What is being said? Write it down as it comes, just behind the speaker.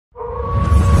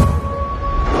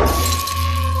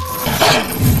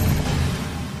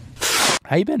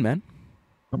How you been, man?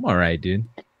 I'm all right, dude.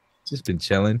 Just been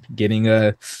chilling, getting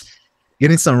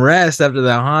some rest after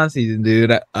that haunt season,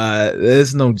 dude.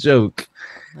 It's no joke.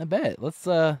 I bet. Let's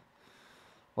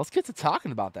get to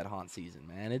talking about that haunt season,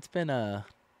 man. It's been a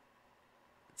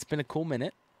cool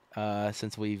minute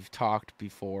since we've talked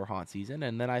before haunt season,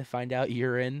 and then I find out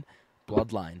you're in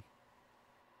Bloodline.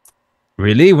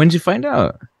 Really? When'd you find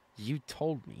out? You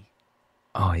told me,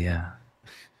 Oh yeah,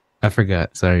 I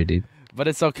forgot. Sorry, dude. but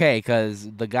it's okay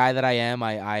because the guy that I am,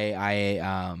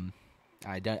 I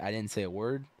didn't say a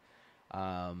word.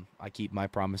 I keep my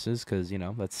promises because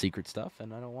that's secret stuff,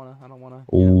 and I don't wanna.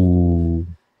 Ooh,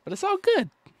 But it's all good.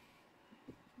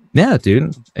 yeah,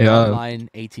 dude.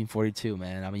 Bloodline 1842,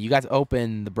 man. I mean, you got to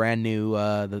open the brand new,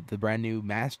 the brand new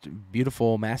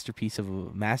beautiful masterpiece of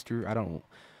a master. I don't.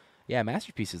 Yeah,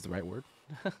 masterpiece is the right word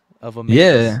of a maze.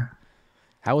 Yeah,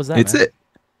 How was that, it's man? it.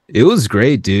 It was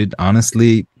great, dude.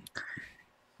 Honestly,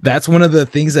 that's one of the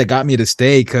things that got me to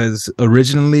stay because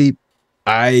originally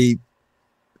I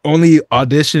only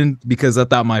auditioned because I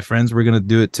thought my friends were gonna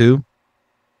do it too,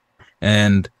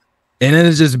 and and then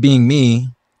it's just being me,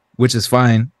 which is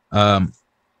fine.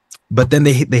 But then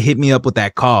they hit me up with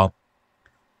that call,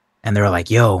 and they were like,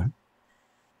 "Yo,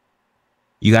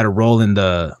 you got to roll in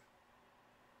the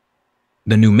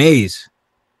new maze,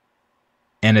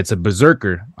 and it's a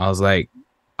berserker." I was like,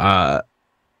 uh,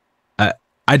 I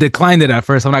I declined it at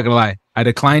first. I'm not gonna lie, I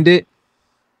declined it,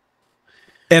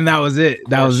 and that was it. Of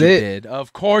That course was you it. did.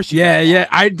 Of course you Yeah, yeah.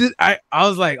 declined. I did. I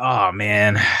was like, oh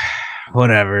man,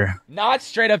 whatever. Not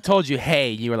straight up told you,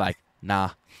 hey. You were like, nah.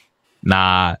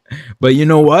 Nah. But you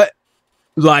know what?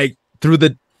 Like through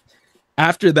the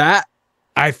after that,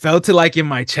 I felt it like in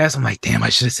my chest. I'm like, damn, I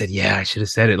should have said yeah. I should have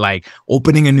said it. Like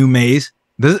opening a new maze.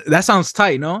 That sounds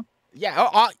tight, no? Yeah,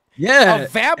 a Yeah,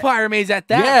 vampire maze at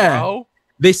that, yeah. bro.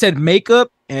 They said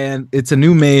makeup and it's a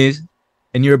new maze,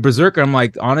 and you're a berserker. I'm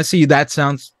like, honestly, that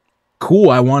sounds cool.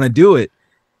 I want to do it.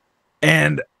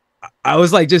 And I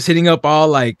was like, just hitting up all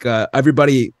like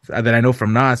everybody that I know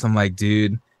from Nas. I'm like,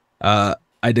 dude, I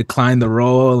declined the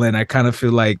role, and I kind of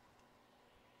feel like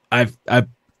I've.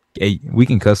 Hey, we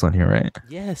can cuss on here, right?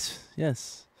 Yes,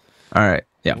 yes. All right.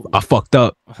 Yeah, I fucked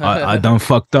up. I done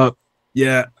fucked up.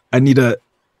 Yeah, I need a.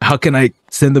 How can I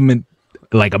send them in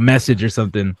like a message or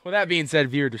something? Well, that being said,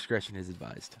 viewer discretion is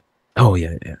advised. Oh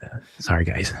yeah, yeah. Sorry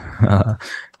guys.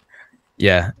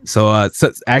 Yeah. So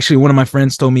actually, one of my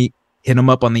friends told me hit him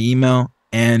up on the email,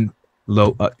 and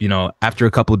after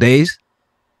a couple days,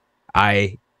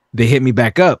 I they hit me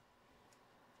back up.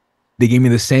 They gave me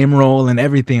the same role and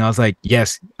everything. I was like,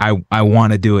 yes, I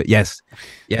want to do it. Yes,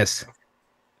 yes.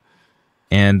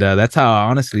 And that's how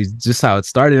honestly just how it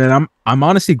started. And I'm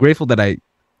honestly grateful that I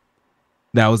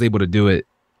was able to do it,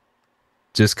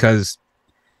 just because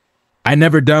I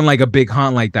never done like a big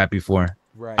hunt like that before.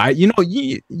 Right. I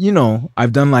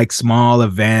I've done like small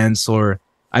events, or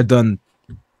I've done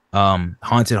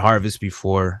haunted harvest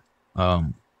before.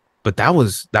 But that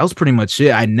was pretty much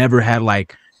it. I never had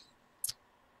like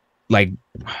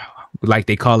like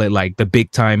they call it like the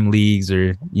big time leagues,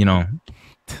 or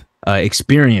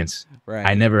experience. I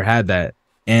Right. never had that,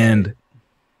 Right. and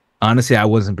honestly, I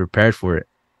wasn't prepared for it.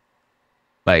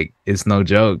 Like it's no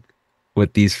joke what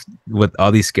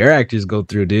all these scare actors go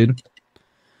through, dude.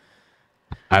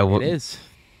 I It will, is.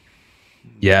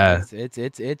 yeah,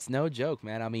 It's no joke,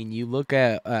 man. I mean, you look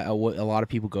at what a lot of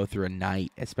people go through a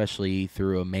night, especially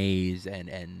through a maze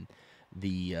and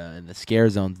the scare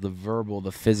zones, the verbal,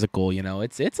 the physical.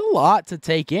 It's a lot to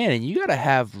take in, and you got to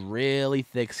have really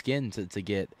thick skin to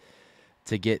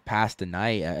get past a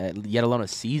night, yet alone a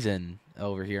season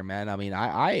over here, man. I mean,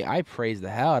 I praise the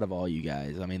hell out of all you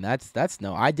guys. I mean, that's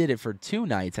no. I did it for 2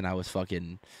 nights, and I was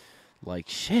fucking like,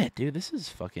 shit, dude. This is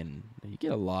fucking. You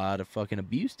get a lot of fucking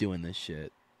abuse doing this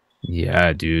shit.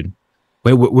 yeah, dude.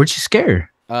 Wait, where'd you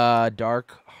scare?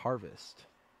 Dark Harvest.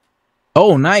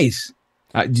 Oh, nice.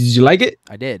 Did you like it?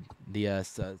 I did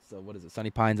what is it?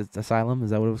 Sunny Pines Asylum. Is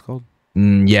that what it was called?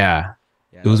 Yeah,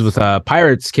 Yeah, it that was was with fun.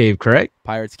 Pirates Cave, correct?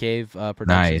 Pirates Cave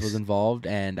Productions was Nice. involved,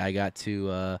 and I got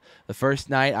to the first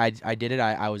night I did it.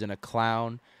 I was in a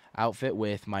clown outfit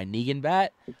with my Negan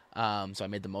bat, so I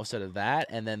made the most out of that.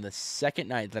 And then the second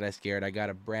night that I scared, I got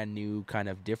a brand new kind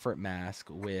of different mask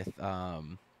with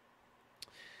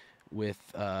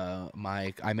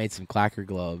my I made some clacker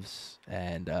gloves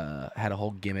and had a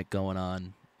whole gimmick going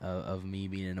on of me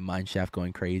being in a mine shaft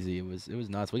going crazy. It was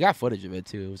nuts. We got footage of it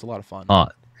too. It was a lot of fun. Oh,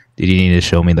 did you need to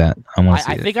show me that? I want I, to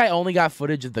see I it. think I only got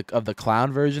footage of the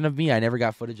clown version of me. I never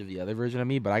got footage of the other version of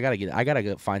me, but I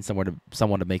gotta find someone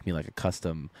to make me like a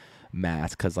custom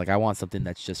mask because like I want something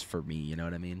that's just for me. You know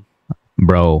what I mean?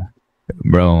 Bro,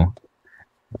 bro.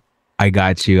 I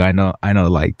got you. I know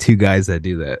like two guys that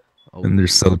do that, and they're Oh,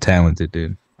 so talented,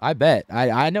 dude. I bet.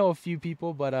 I know a few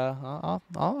people, but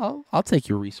I'll take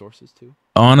your resources too.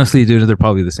 Honestly, dude, they're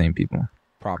probably the same people.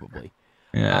 Probably.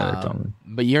 Yeah, they're probably.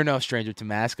 But you're no stranger to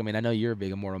mask. I mean, I know you're a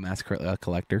big Immortal Mask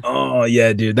collector. Oh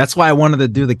yeah, dude. That's why I wanted to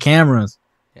do the cameras.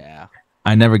 Yeah,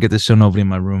 I never get to show nobody in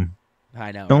my room.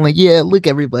 I know. I'm Right? like, yeah, look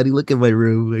everybody, look at my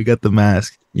room. I got the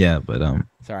mask. Yeah, but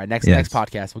It's all right. Next yes.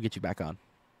 podcast, we'll get you back on.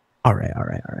 All right.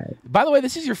 By the way,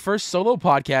 this is your first solo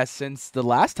podcast since the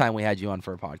last time we had you on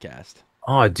for a podcast.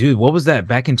 Oh, dude, what was that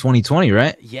back in 2020,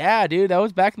 right? Yeah, dude, that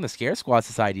was back in the Scare Squad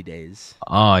Society days.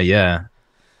 Oh yeah,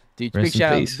 Dude, Rest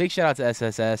in peace. big shout out to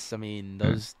SSS. I mean,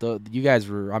 you guys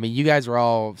were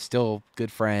all still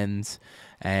good friends,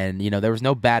 and there was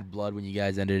no bad blood when you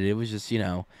guys ended it. It was just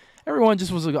everyone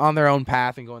just was on their own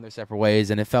path and going their separate ways,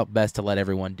 and it felt best to let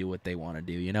everyone do what they want to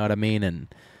do. You know what I mean? And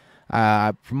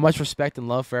much respect and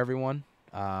love for everyone.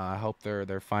 I hope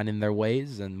they're finding their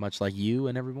ways, and much like you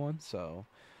and everyone. So.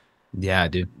 yeah,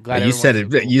 dude. Glad You said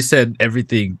everyone's it. so cool. You said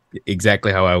everything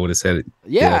exactly how I would have said it.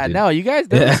 Yeah, dude. no, you guys,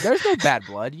 there's no bad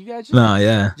blood. You guys No,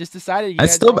 yeah. just decided.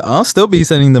 I'll still be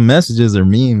sending them messages or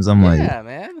memes. I'm like, Yeah,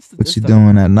 man. what you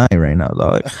doing at night right now,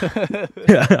 dog?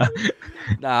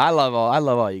 Nah, I love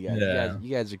all you guys. Yeah.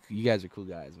 You guys are cool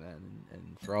guys, man.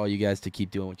 And for all you guys to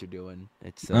keep doing what you're doing,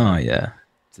 it's Oh yeah.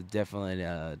 it's definitely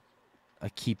a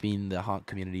keeping the haunt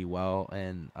community well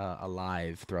and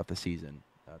alive throughout the season.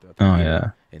 Throughout the year,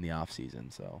 yeah. in the off season.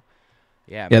 So,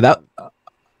 yeah, Yeah, man. that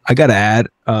I gotta add.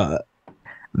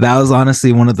 That was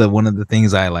honestly one of the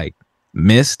things I like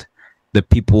missed. The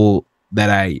people that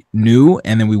I knew,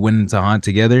 and then we went into haunt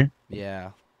together.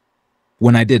 Yeah,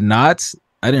 When I did not,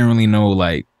 I didn't really know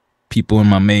like people in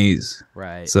my maze,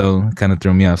 right. so it kind of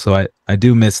threw me off. So I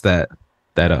do miss that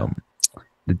the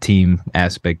team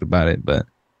aspect about it. But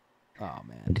Oh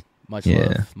man, much Yeah.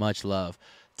 love, much love.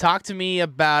 Talk to me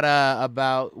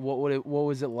about what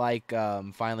was it like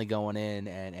finally going in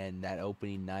and that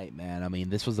opening night, man. I mean,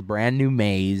 this was a brand new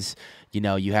maze.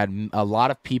 You had a lot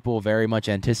of people very much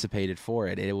anticipated for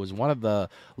it. It was one of the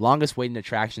longest waiting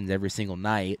attractions every single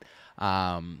night.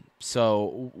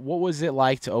 So what was it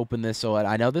like to open this? So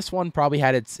I know this one probably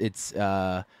had its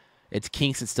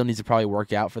kinks. It still needs to probably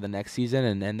work out for the next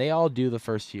season, and they all do the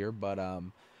first year, but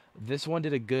this one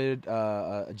did a good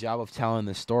job of telling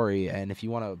the story, and if you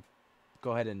want to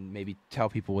go ahead and maybe tell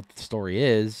people what the story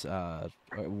is, yeah.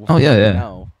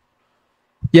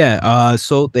 Yeah.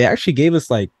 So they actually gave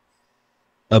us like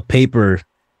a paper,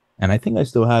 and I think I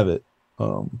still have it.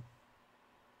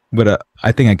 But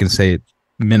I think I can say it,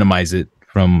 minimize it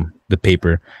from the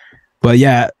paper. But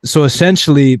yeah, so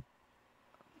essentially,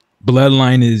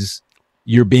 Bloodline is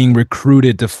you're being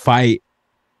recruited to fight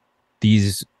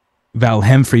these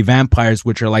Valhemfrey vampires,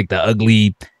 which are like the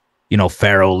ugly,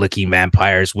 pharaoh looking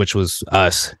vampires, which was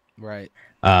us. right.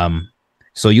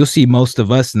 So you'll see most of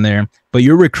us in there, but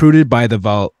you're recruited by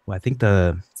the I think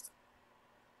they're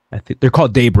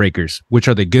called Daybreakers, which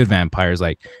are the good vampires,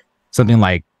 like something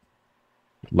like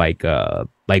Blade.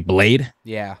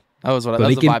 Yeah, that's the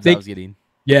they vibes I was getting.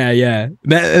 Yeah.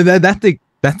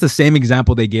 That's the same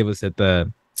example they gave us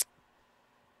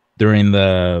during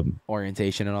the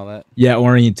Orientation and all that.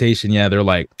 orientation. Yeah, they're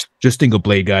like, just think of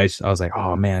Blade, guys. I was like,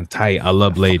 oh man, tight. I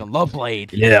love Blade. I love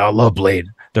Blade. Yeah, I love Blade.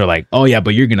 They're like, oh yeah,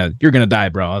 but you're gonna die,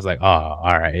 bro. I was like, oh,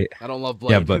 all right. I don't love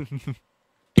Blade. Yeah, but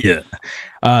yeah.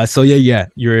 So yeah,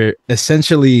 you're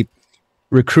essentially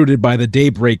recruited by the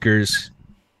Daybreakers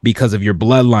because of your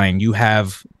bloodline. You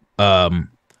have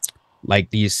like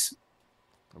these.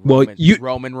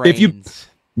 Roman Reigns.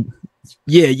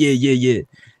 Yeah.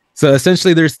 So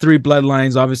essentially, there's three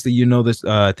bloodlines. Obviously, this.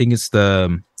 I think it's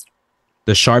the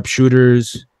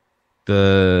sharpshooters,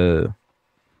 the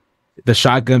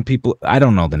shotgun people. I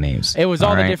don't know the names. It was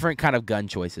all the different kind of gun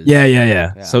choices.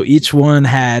 Yeah. So each one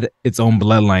had its own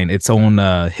bloodline, its own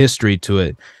history to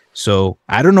it. So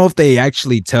I don't know if they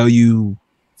actually tell you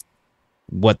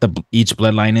what each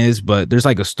bloodline is, but there's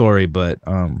like a story. But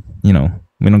we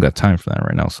don't got time for that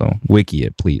right now. So wiki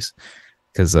it, please,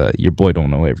 because your boy don't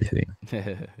know everything.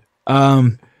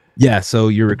 Yeah. So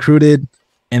you're recruited,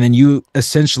 and then you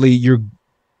essentially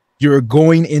you're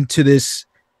going into this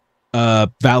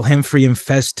Valhemfrey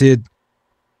infested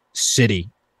city,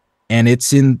 and it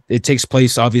takes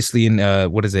place obviously in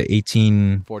what is it,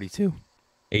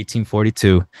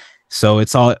 1842. So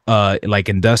it's all like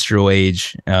industrial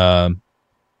age. So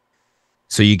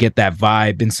you get that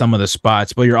vibe in some of the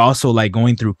spots, but you're also like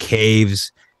going through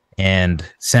caves and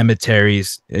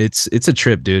cemeteries. It's a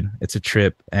trip, dude. It's a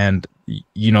trip. And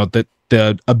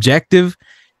the objective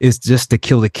is just to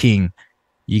kill the king.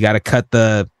 You got to cut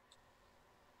the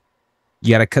you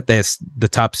gotta cut the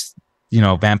top,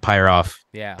 vampire off.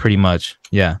 Yeah. Pretty much.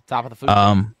 Yeah. Top of the food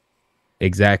chain.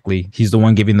 Exactly. He's the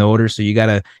one giving the order, so you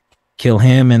gotta kill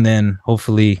him, and then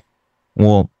hopefully,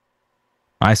 well,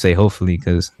 I say hopefully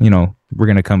because we're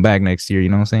gonna come back next year. You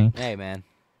know what I'm saying? Hey, man.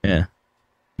 Yeah.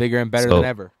 Bigger and better than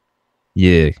ever.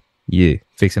 Yeah.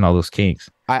 Fixing all those kinks.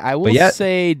 I will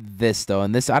say this though,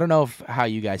 and this I don't know how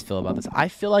you guys feel about this. I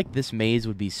feel like this maze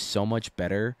would be so much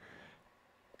better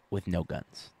with no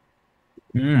guns.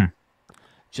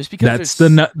 Just because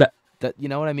that you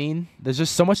know what I mean? There's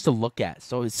just so much to look at.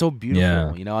 So it's so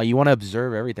beautiful. Yeah. You want to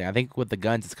observe everything. I think with the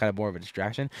guns, it's kind of more of a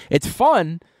distraction. It's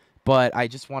fun, but I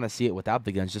just want to see it without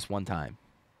the guns just one time.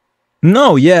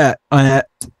 No, yeah.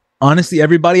 Honestly,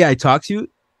 everybody I talk to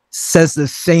says the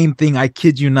same thing. I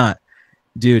kid you not,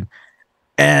 dude.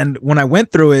 And when I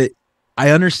went through it,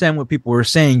 I understand what people were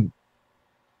saying.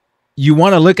 You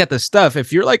want to look at the stuff.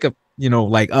 If you're like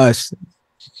like us,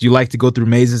 you like to go through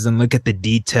mazes and look at the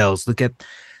details, look at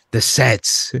the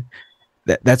sets.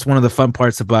 That's one of the fun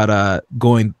parts about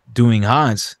doing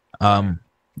haunts.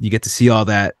 You get to see all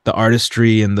that, the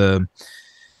artistry and the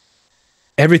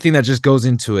everything that just goes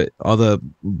into it, all the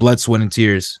blood, sweat, and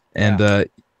tears. And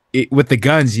with the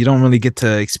guns, you don't really get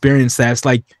to experience that. It's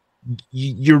like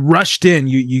you're rushed in.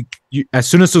 You as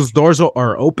soon as those doors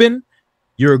are open,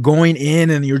 you're going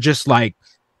in and you're just like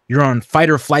you're on fight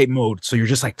or flight mode. So you're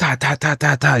just like ta ta ta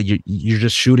ta ta. You're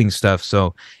just shooting stuff.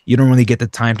 So you don't really get the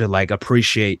time to like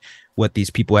appreciate what these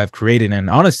people have created.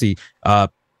 And honestly,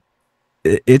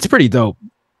 it's pretty dope.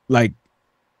 Like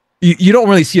you don't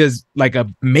really see like a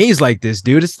maze like this,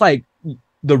 dude. It's like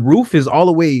the roof is all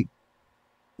the way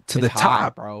to the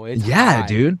top, bro. It's high.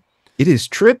 Dude. It is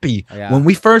trippy. Yeah. When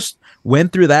we first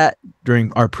went through that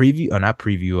during our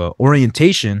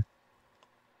orientation,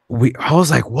 I was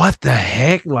like, what the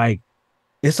heck? Like,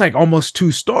 it's like almost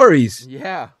 2 stories.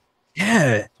 Yeah.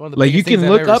 Yeah. It's one of the like you can I've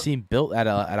look ever up. seen built at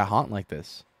a haunt like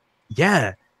this.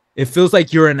 Yeah. It feels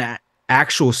like you're in an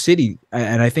actual city.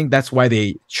 And I think that's why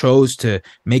they chose to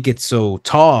make it so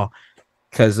tall.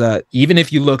 Because even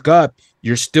if you look up,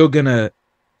 you're still going to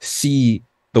see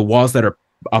the walls that are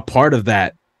a part of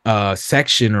that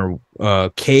section or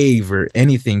cave or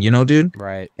anything, dude.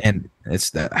 Right. And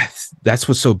that's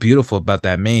what's so beautiful about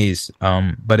that maze.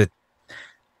 But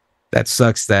that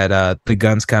sucks that the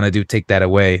guns kind of do take that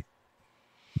away.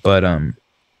 But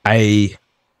I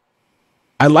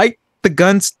like the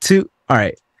guns too. All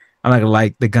right, I'm not gonna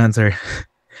like the guns are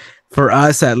for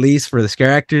us, at least for the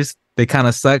scare actors, they kind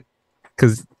of suck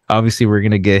because obviously we're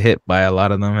gonna get hit by a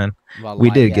lot of them, and we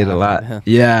did get a lot.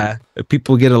 Yeah,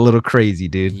 people get a little crazy,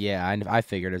 dude. Yeah, I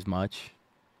figured as much.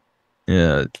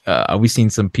 Yeah, we seen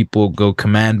some people go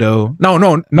commando. No,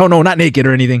 not naked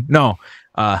or anything. No,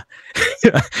 not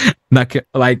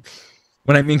like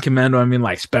when I mean commando, I mean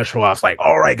like special ops. Like,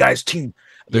 all right, guys, team.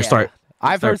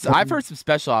 I've heard some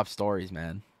special ops stories,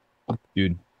 man.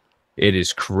 Dude, it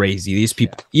is crazy. These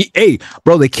people, hey,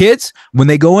 bro, the kids when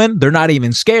they go in, they're not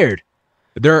even scared.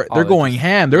 They're going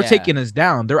ham. They're taking us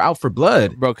down. They're out for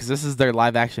blood, bro. Because this is their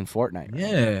live action Fortnite. Right?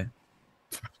 Yeah,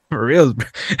 for real.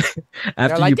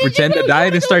 After like, you pretend to die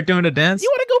and start doing a dance,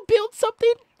 you want to go build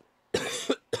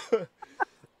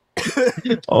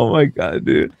something? Oh my god,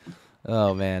 dude.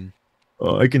 Oh man.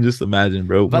 Oh, I can just imagine,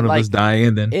 bro. But one of us dying,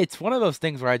 and then it's one of those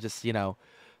things where I just,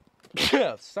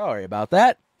 sorry about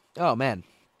that. Oh man,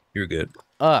 you're good.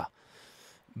 But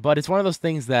it's one of those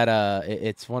things that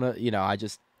it's one of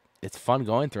it's fun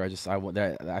going through.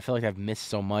 I feel like I've missed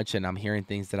so much, and I'm hearing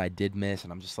things that I did miss,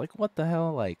 and I'm just like, what the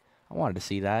hell? Like, I wanted to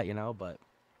see that, but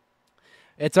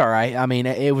it's all right. I mean,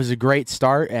 it was a great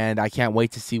start, and I can't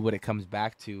wait to see what it comes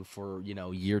back to for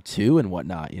year 2 and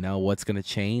whatnot. What's gonna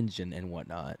change and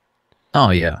whatnot.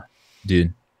 Oh yeah,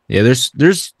 dude. Yeah, there's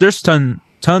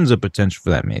tons of potential for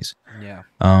that maze. Yeah.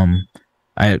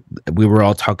 We were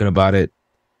all talking about it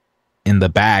in the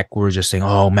back. We were just saying,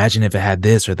 oh, imagine if it had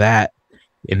this or that,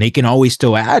 and they can always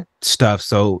still add stuff.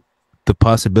 So the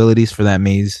possibilities for that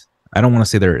maze, I don't want to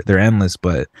say they're endless,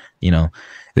 but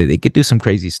they could do some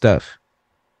crazy stuff.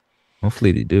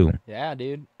 Hopefully they do. Yeah,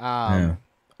 dude. Now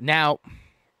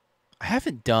I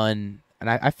haven't done, and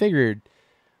I figured.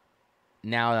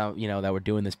 Now that that we're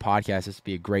doing this podcast, this would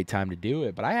be a great time to do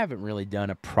it. But I haven't really done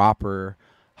a proper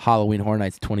Halloween Horror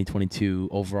Nights 2022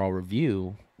 overall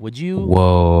review. Would you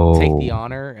take the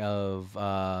honor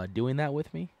of doing that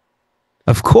with me?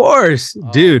 Of course,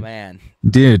 dude. Man,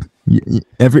 dude.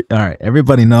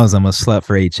 Everybody knows I'm a slut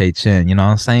for HHN. You know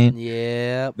what I'm saying?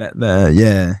 Yeah.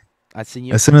 Yeah. I seen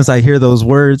you. As soon as I hear those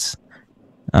words,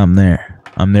 I'm there.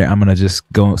 I'm gonna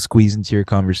just go squeeze into your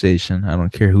conversation. I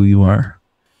don't care who you are.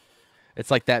 It's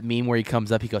like that meme where he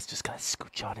comes up, he goes, just gotta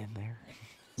scooch on in there.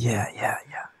 Yeah.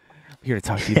 I'm here to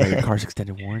talk to you about your car's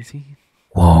extended warranty.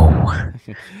 Whoa.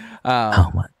 How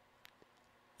um, much?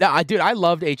 no, I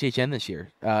loved HHN this year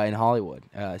in Hollywood.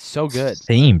 So good.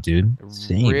 Same, dude.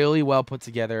 Same. Really well put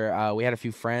together. We had a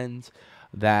few friends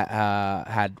that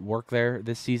had worked there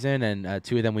this season, and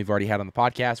two of them we've already had on the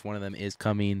podcast. One of them is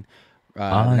coming.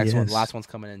 The next one, the Yes. last one's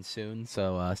coming in soon,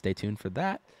 so stay tuned for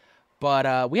that.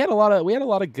 But we had a lot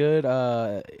of good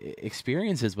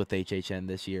experiences with HHN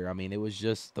this year. I mean, it was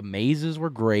just the mazes were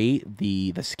great,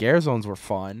 the scare zones were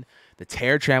fun, the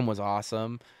tear tram was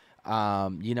awesome. I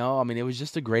mean, it was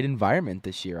just a great environment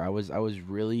this year. I was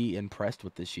really impressed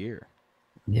with this year.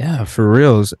 Yeah, for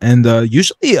reals. And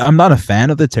usually I'm not a fan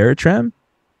of the Terror Tram,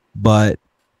 but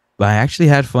I actually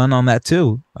had fun on that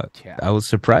too. Yeah. I was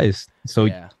surprised. So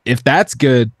Yeah. if that's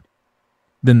good,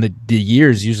 then the year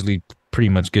is usually pretty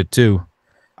much good too.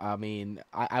 I mean,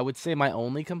 I would say my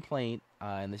only complaint,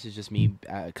 and this is just me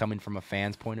coming from a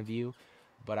fan's point of view,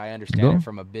 but I understand Go. it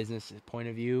from a business point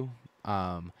of view.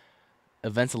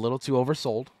 Events a little too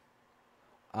oversold.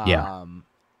 Yeah.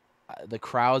 The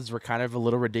crowds were kind of a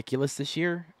little ridiculous this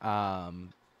year.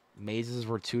 Mazes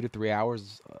were 2 to 3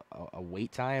 hours a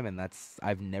wait time, and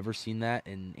I've never seen that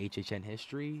in HHN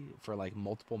history for like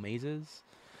multiple mazes.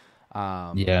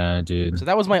 Yeah, dude. So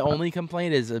that was my only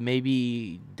complaint is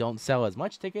maybe don't sell as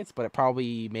much tickets, but it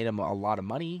probably made them a lot of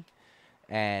money.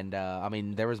 And I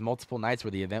mean, there was multiple nights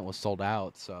where the event was sold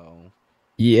out. So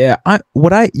Yeah, I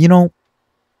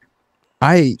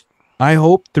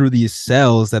hope through these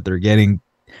sales that they're getting,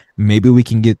 maybe we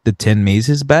can get the 10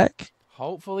 mazes back.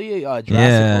 hopefully, Jurassic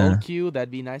Yeah. World queue, that'd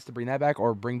be nice to bring that back,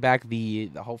 or bring back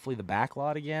hopefully the back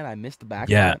lot again. I missed the back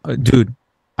Yeah, lot. dude,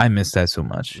 I miss that so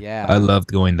much. Yeah. I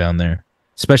loved going down there,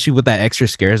 especially with that extra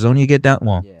scare zone you get down.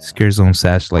 Well, Yeah. scare zone /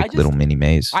 I just- little mini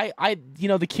maze.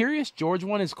 The Curious George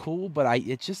one is cool, but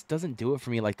it just doesn't do it for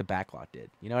me like the back lot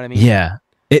did. You know what I mean? Yeah,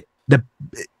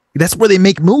 that's where they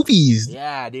make movies.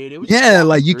 Yeah, dude. It was Yeah, just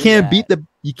like you walking can't through beat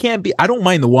you can't beat. I don't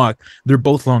mind the walk. They're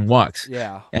both long walks. that.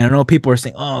 Yeah. And I know people are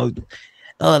saying, "Oh,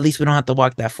 at least we don't have to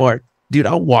walk that far." Dude,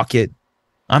 I'll walk it.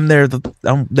 I'm there the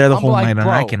whole like, night, and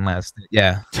I bro. can last it.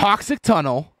 Yeah. Toxic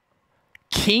Tunnel,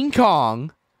 King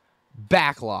Kong,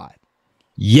 backlot.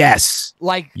 Yes.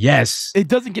 Like, Yes. it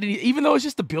doesn't get any. Even though it's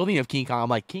just the building of King Kong, I'm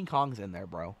like, King Kong's in there,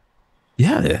 bro.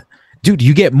 Yeah. Dude,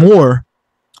 you get more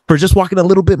for just walking a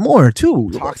little bit more too.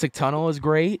 Toxic Tunnel is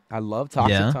great. I love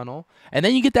Toxic Yeah. Tunnel. And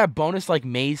then you get that bonus like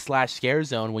maze / scare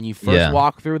zone when you first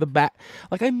walk through the back.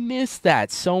 Like, I miss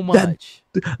that so much.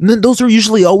 And then those are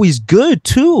usually always good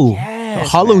too. Yes,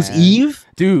 Hollow's man. Eve.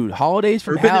 Dude, Holidays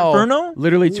from Urban Hell Inferno?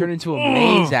 literally turned into a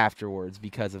maze afterwards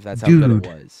because of that's how Dude. good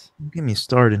it was. Get me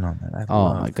started on that.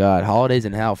 Oh my God, Holidays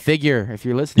in Hell. Figure, if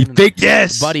you're listening, You think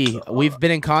yes, buddy, we've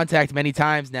been in contact many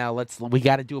times now. We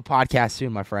got to do a podcast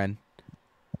soon, my friend.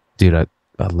 dude? I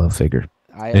love Figure.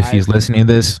 If If he's listening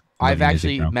to this, I've love your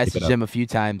actually music, bro. Keep it messaged up. him a few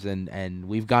times, and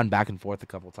we've gone back and forth a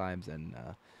couple times, and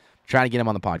trying to get him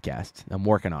on the podcast. I'm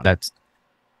working on it.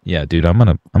 Yeah, dude. I'm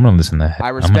gonna listen to that. I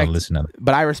I'm respect, gonna listen to that.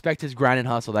 but I respect his grind and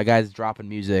hustle. That guy's dropping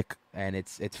music, and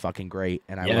it's fucking great.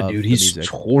 And I Yeah, love dude. the He's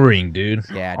music. touring, dude.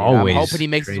 Yeah, dude. Always. I'm hoping he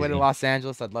makes his way to crazy. Los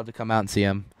Angeles. I'd love to come out and see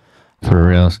him. For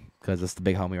real. Because it's the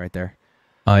big homie right there.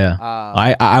 Oh yeah.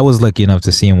 Um, I was lucky enough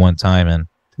to see him one time, and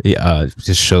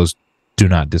his shows do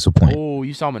not disappoint. Oh,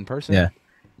 you saw him in person? Yeah.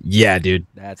 Yeah, dude.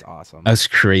 That's awesome. That's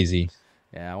crazy.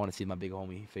 Yeah, I want to see my big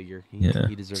homie figure. Yeah.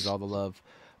 He deserves all the love.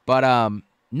 But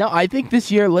no, I think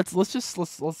this year let's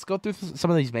go through some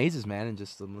of these mazes, man, and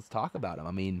just let's talk about them.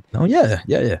 I mean, Oh yeah.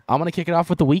 I'm gonna kick it off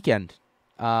with the weekend.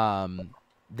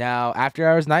 Now, After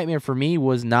Hours Nightmare for me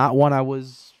was not one I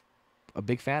was a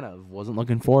big fan of. Wasn't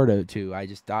looking forward to. I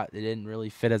just thought it didn't really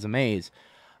fit as a maze.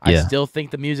 I Yeah. still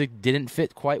think the music didn't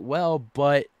fit quite well,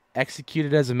 but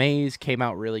executed as a maze came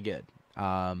out really good.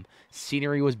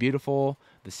 Scenery was beautiful.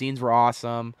 The scenes were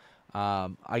awesome.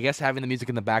 I guess having the music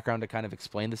in the background to kind of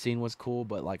explain the scene was cool,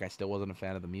 but like I still wasn't a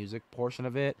fan of the music portion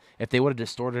of it. If they would have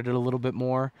distorted it a little bit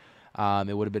more,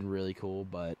 it would have been really cool.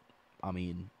 But I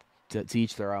mean, to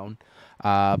each their own.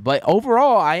 But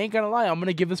overall, I ain't gonna lie, I'm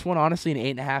gonna give this one honestly an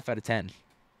 8.5 out of 10.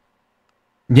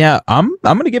 Yeah, I'm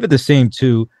gonna give it the same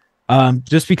too.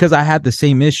 Just because I had the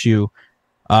same issue.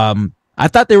 I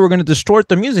thought they were gonna distort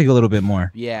the music a little bit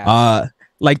more. Yeah.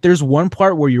 Like there's one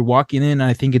part where you're walking in, and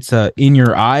I think it's in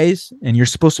your eyes, and you're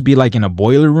supposed to be like in a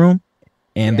boiler room,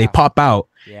 and they Yeah. pop out.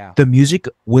 Yeah. The music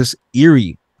was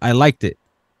eerie. I liked it,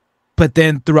 but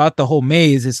then throughout the whole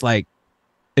maze, it's like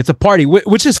it's a party,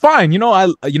 which is fine.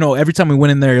 Every time we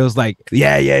went in there, it was like,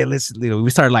 yeah, listen, we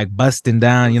started like busting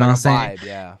down. You know what I'm saying? Vibe,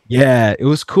 yeah. Yeah, it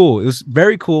was cool. It was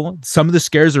very cool. Some of the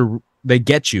scares they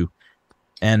get you,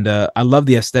 and I love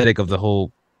the aesthetic of the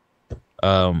whole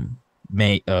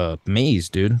Maze,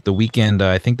 dude. The weekend,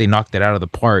 I think they knocked it out of the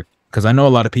park because I know a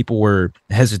lot of people were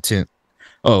hesitant.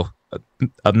 Oh,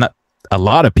 not a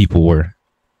lot of people were.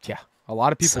 Yeah, a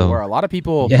lot of people So were. A lot of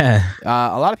people. yeah,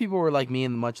 A lot of people were like me,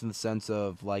 in much in the sense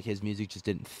of like his music just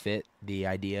didn't fit the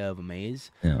idea of a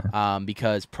maze. yeah,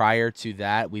 Because prior to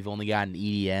that, we've only gotten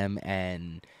EDM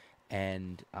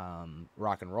and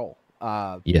rock and roll.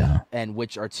 yeah, And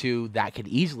which are two that could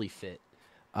easily fit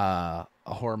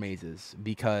horror mazes,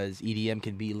 because EDM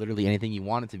can be literally anything you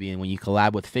want it to be. And when you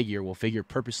collab with Figure, well, Figure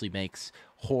purposely makes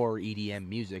horror EDM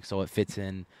music so it fits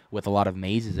in with a lot of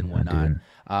mazes and whatnot.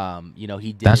 dude.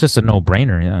 He did. That's just a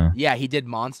no-brainer. Yeah, Yeah, he did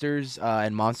Monsters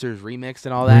and Monsters Remixed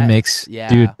and all that. remix, Yeah,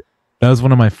 dude. That was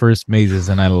one of my first mazes,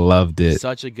 and I loved it.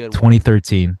 such a good one.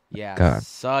 2013. Yeah, God,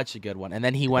 such a good one. And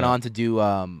then he went yeah. on to do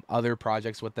other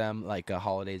projects with them, like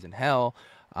Holidays in Hell,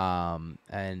 and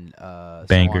so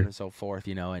Banger. on and so forth.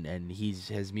 And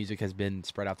his music has been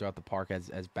spread out throughout the park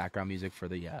as background music for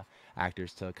the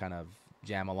actors to kind of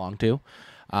jam along to.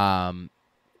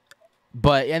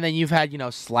 But and then you've had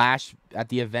Slash at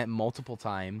the event multiple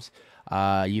times.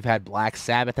 You've had Black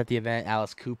Sabbath at the event,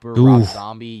 Alice Cooper, Rob Oof.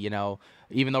 Zombie.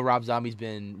 Even though Rob Zombie's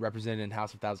been represented in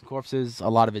House of Thousand Corpses, a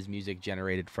lot of his music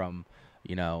generated from,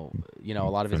 a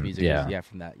lot of his music is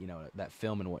from that that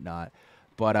film and whatnot.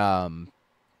 But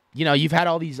you've had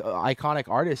all these iconic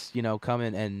artists come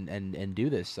in and do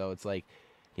this. So it's like,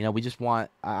 we just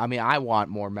want. I mean, I want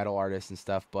more metal artists and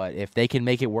stuff. But if they can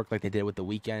make it work like they did with The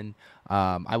Weeknd,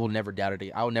 I will never doubt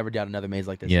it. I will never doubt another maze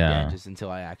like this again, just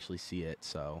until I actually see it.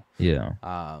 So Yeah.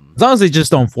 As long as they just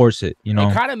don't force it, it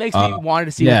kind of makes me wanted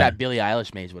to see what that Billie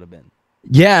Eilish maze would have been.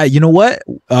 Yeah, you know what?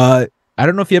 I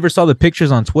don't know if you ever saw the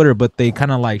pictures on Twitter, but they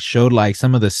kind of like showed like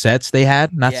some of the sets they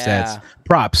had, not sets,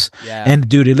 props. Yeah. And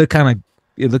dude, it looked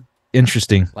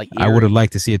interesting. Like I would have eerie.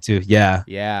 liked to see it too. Yeah.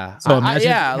 Yeah. So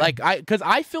imagine, because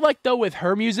I feel like though with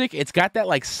her music, it's got that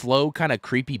like slow kind of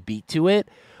creepy beat to it,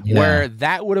 Yeah. where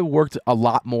that would have worked a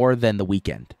lot more than The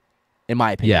Weeknd, in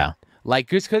my opinion. Yeah. Like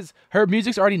just because her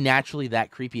music's already naturally that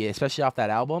creepy, especially off that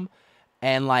album.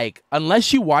 And like,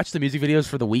 unless you watch the music videos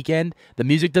for The Weeknd, the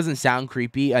music doesn't sound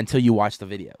creepy until you watch the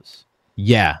videos.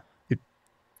 Yeah.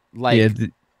 Like, Yeah,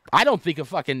 I don't think of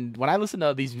fucking when I listen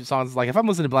to these songs. Like, if I'm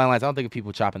listening to Blind Lights, I don't think of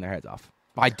people chopping their heads off.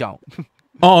 I don't.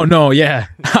 oh no, yeah.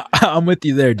 I'm with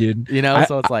you there, dude.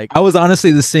 So it's like I was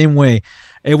honestly the same way.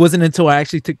 It wasn't until I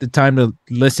actually took the time to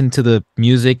listen to the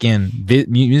music and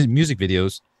music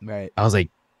videos. right. I was like,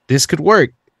 this could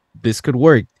work. This could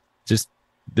work. Just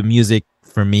the music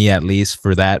for me, at least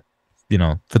for that,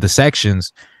 for the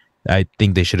sections, I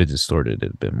think they should have distorted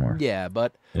it a bit more. Yeah,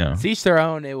 but Yeah. to each their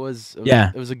own. It was a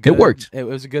good. It worked. It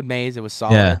was a good maze. It was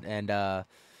solid. Yeah. And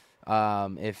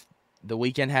if The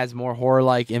Weeknd has more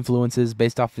horror-like influences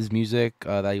based off his music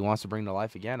that he wants to bring to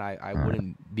life again, I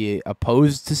wouldn't be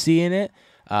opposed to seeing it.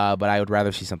 But I would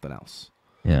rather see something else.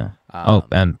 Yeah.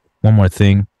 And one more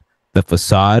thing, the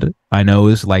facade I know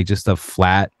is like just a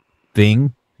flat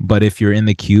thing, but if you're in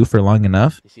the queue for long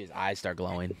enough, You see his eyes start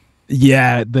glowing.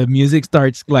 yeah, the music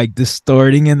starts like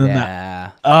distorting, and then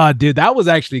Yeah. dude, that was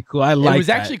actually cool. I like. It was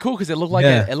actually cool because it looked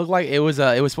like it was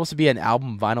supposed to be an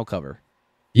album vinyl cover,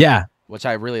 Yeah. which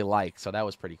I really like. So that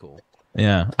was pretty cool.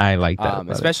 Yeah, I like that. about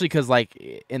it. Especially because like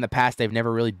in the past they've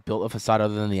never really built a facade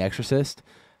other than The Exorcist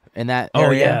in that Oh,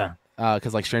 area.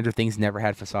 Because like Stranger Things never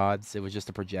had facades; it was just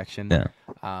a projection. Yeah.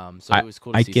 So it was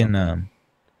cool to see something.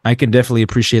 I can definitely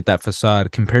appreciate that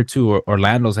facade compared to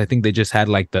Orlando's. I think they just had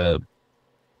like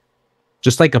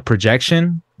just like a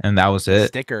projection, and that was it.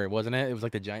 Sticker, wasn't it? It was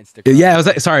like the giant sticker. Yeah, it was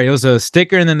like, sorry, it was a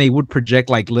sticker, and then they would project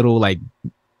like little like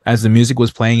as the music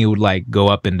was playing, it would like go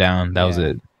up and down. That was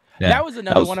it. Yeah. That was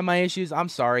another one of my issues. I'm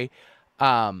sorry.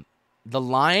 The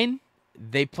line,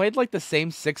 they played like the same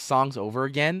 6 songs over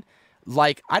again.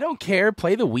 Like, I don't care,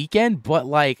 play The Weeknd, but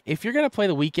like if you're gonna play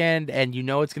The Weeknd and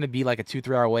it's gonna be like a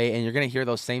 2-3 hour wait, and you're gonna hear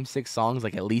those same 6 songs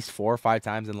like at least 4 or 5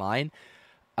 times in line,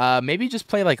 maybe just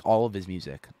play like all of his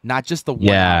music, not just the one.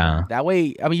 Yeah. That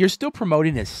way, I mean, you're still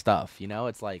promoting his stuff.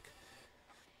 It's like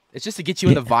it's just to get you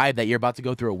in the vibe that you're about to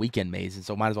go through a Weeknd maze, and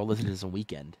so might as well listen to some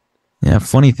Weeknd. Yeah.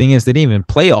 Funny thing is, they didn't even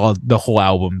play the whole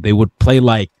album. They would play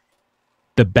like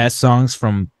the best songs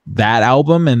from that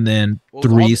album, and then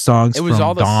 3 songs from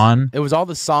Dawn. It was all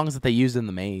the songs that they used in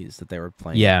the maze that they were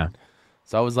playing. Yeah.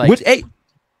 So I was like,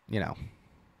 you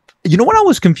know what I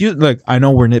was confused? Like, I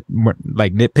know we're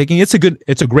nitpicking.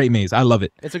 It's a great maze. I love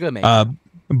it. It's a good maze.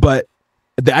 But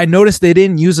I noticed they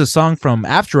didn't use a song from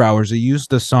After Hours. They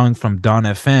used the song from Dawn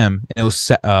FM. It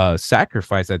was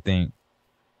Sacrifice, I think.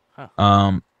 Huh.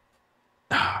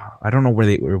 I don't know where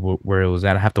it was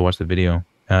at. I have to watch the video.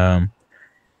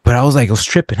 but I was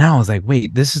tripping out. I was like,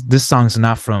 wait, this song's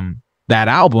not from that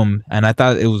album, and I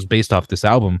thought it was based off this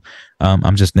album.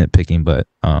 I'm just nitpicking, but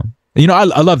I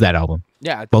love that album,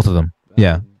 Yeah, both of them. I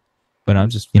Yeah, mean, but I'm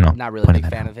just not really a pointing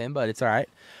big that fan out. of him, but it's all right.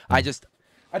 Yeah.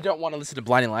 I don't want to listen to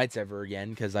Blinding Lights ever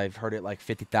again because I've heard it like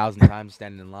 50,000 times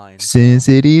standing in line. Since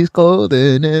it is cold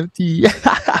and empty.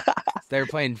 They were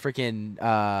playing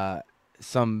freaking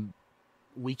some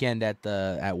weekend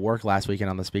at work last weekend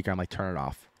on the speaker. I'm like, turn it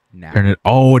off now. Turn it.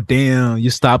 Oh damn! You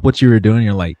stop what you were doing.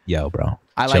 You're like, yo, bro.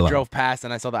 I chill like out. drove past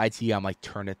and I saw the ITE. I'm like,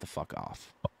 turn it the fuck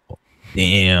off.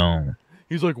 Damn.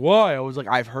 He's like, why? I was like,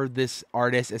 I've heard this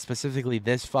artist, specifically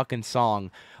this fucking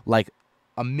song, like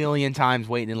a million times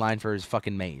waiting in line for his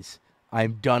fucking maze.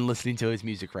 I'm done listening to his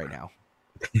music right now.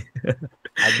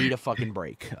 I need a fucking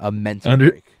break, a mental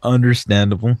break.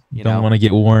 Understandable. You Don't know? want to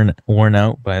get worn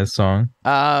out by a song.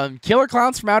 Killer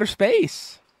Clowns from Outer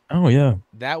Space. Oh yeah.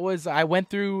 That was I went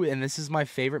through, and this is my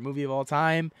favorite movie of all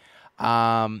time.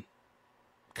 Kind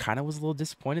of was a little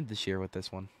disappointed this year with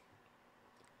this one.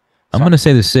 I'm So gonna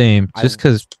say the same, just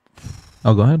because.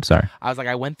 Oh, go ahead. Sorry. I was like,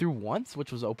 I went through once,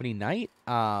 which was opening night.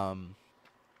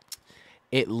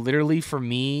 It literally for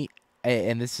me,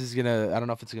 and this is gonna, I don't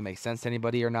know if it's gonna make sense to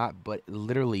anybody or not, but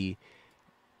literally,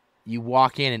 you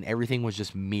walk in and everything was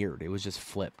just mirrored. It was just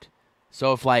flipped.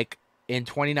 So if like in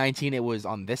 2019 it was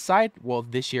on this side, well,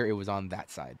 this year it was on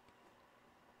that side.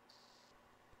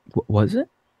 Was it?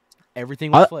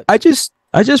 Everything was flipped. I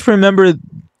just remember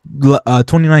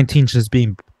 2019 just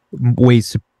being way,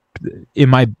 in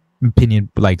my opinion,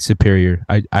 like superior.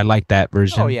 I like that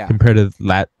version. Oh, yeah. Compared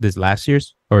to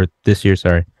this year's.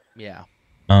 Sorry. Yeah.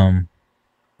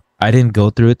 I didn't go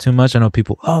through it too much. I know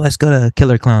people. Oh, let's go to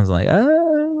Killer Clowns. Like,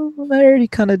 oh, I already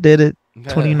kind of did it.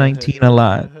 2019 a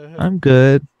lot. I'm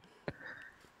good.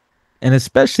 And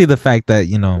especially the fact that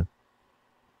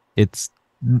it's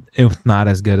not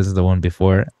as good as the one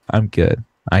before. I'm good.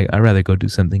 I'd rather go do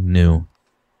something new.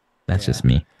 That's just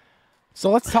me.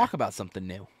 So let's talk about something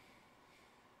new.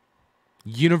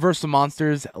 Universal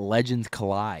Monsters Legends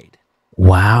Collide.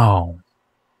 Wow.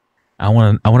 I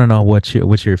want to know what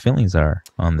your feelings are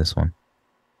on this one.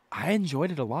 I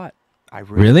enjoyed it a lot. I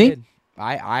Really? did.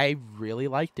 I really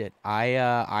liked it. I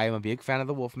am a big fan of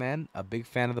the Wolfman, a big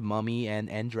fan of the Mummy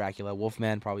and Dracula.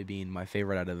 Wolfman probably being my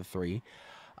favorite out of the three.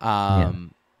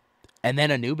 And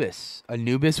then Anubis.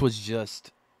 Anubis was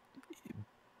just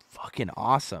fucking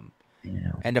awesome.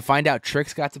 Yeah. And to find out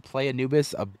Trix got to play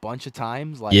Anubis a bunch of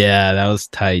times, like Yeah, that was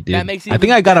tight, dude. That makes it I think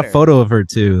even I got better. a photo of her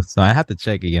too, so I have to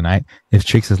check again. If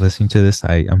Trix is listening to this,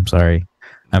 I'm sorry.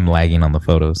 I'm lagging on the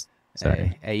photos.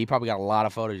 Sorry. Hey, you probably got a lot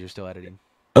of photos you're still editing.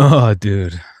 Oh,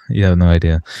 dude, you have no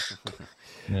idea.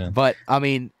 Yeah. But I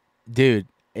mean, dude,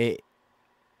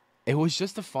 it was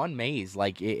just a fun maze.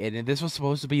 Like, and this was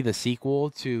supposed to be the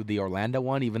sequel to the Orlando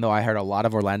one, even though I heard a lot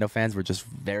of Orlando fans were just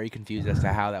very confused as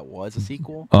to how that was a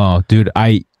sequel. Oh, dude,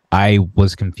 I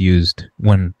was confused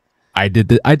when I did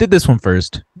this one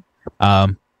first,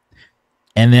 and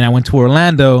then I went to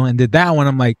Orlando and did that one.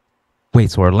 I'm like,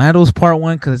 wait, so Orlando's part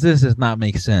one? Because this does not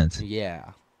make sense.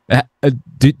 Yeah.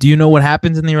 Do you know what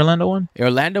happens in the Orlando one?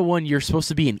 Orlando one, you're supposed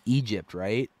to be in Egypt,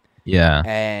 right? Yeah.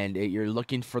 And you're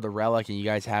looking for the relic, and you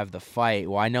guys have the fight.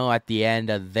 Well, I know at the end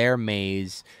of their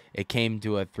maze, it came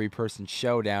to a 3-person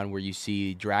showdown where you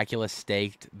see Dracula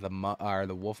staked, the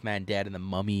Wolfman dead, and the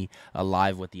Mummy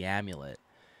alive with the amulet.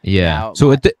 Yeah. Now,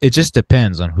 So it just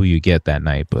depends on who you get that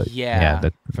night, but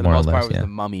that for the most part, it was the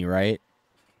Mummy, right?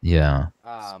 Yeah.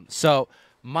 So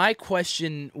my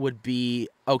question would be,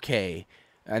 okay,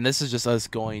 and this is just us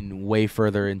going way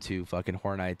further into fucking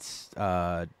Horror Nights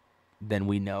than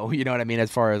we know, you know what I mean, as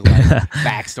far as like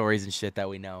backstories and shit that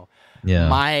we know. Yeah.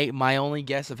 My only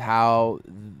guess of how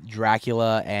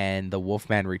Dracula and the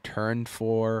Wolfman returned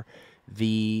for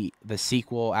the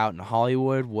sequel out in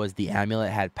Hollywood was the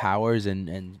amulet had powers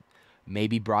and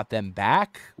maybe brought them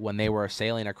back when they were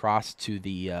sailing across to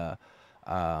the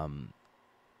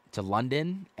to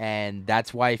London, and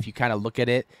that's why if you kind of look at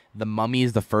it, the Mummy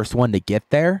is the first one to get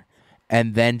there.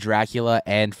 And then Dracula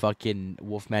and fucking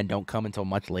Wolfman don't come until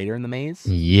much later in the maze.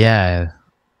 Yeah.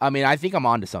 I mean, I think I'm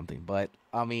onto something, but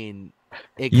I mean,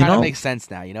 it kind of makes sense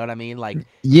now. You know what I mean? Like,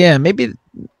 yeah, maybe,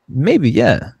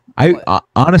 yeah.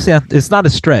 Honestly, it's not a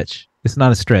stretch. It's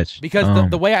not a stretch because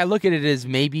the way I look at it is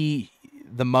maybe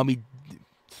the Mummy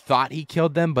thought he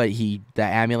killed them, but the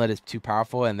amulet is too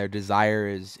powerful, and their desire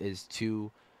is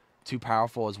too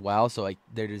powerful as well. So like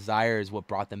their desire is what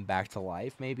brought them back to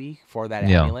life, maybe for that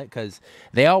amulet, because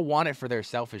they all want it for their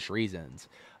selfish reasons.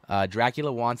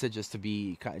 Dracula wants it just to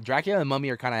be. Dracula and the Mummy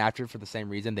are kind of after it for the same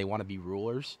reason. They want to be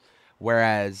rulers,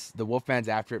 Whereas the Wolfman's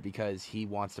after it because he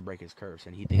wants to break his curse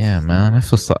and he thinks Yeah, this is the man. only way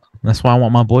to do it. That's why I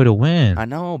want my boy to win. I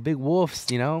know, big wolves,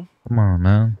 you know. Come on,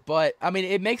 man. But I mean,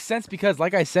 it makes sense because,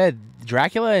 like I said,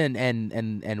 Dracula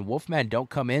and Wolfman don't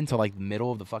come in till like the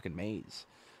middle of the fucking maze.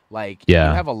 Like you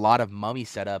Yeah. have a lot of mummy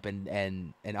set up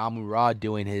and Amun-Ra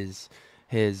doing his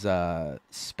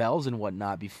spells and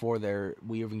whatnot before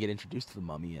we even get introduced to the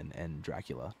mummy and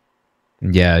Dracula.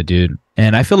 Yeah, dude.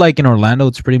 And I feel like in Orlando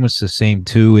it's pretty much the same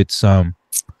too. It's a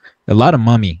lot of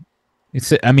mummy.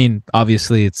 I mean,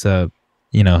 obviously it's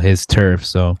his turf,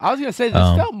 so I was gonna say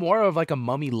this felt more of like a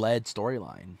mummy-led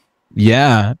storyline.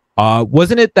 yeah.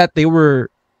 Wasn't it that they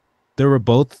were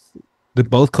both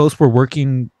coasts were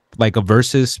working like a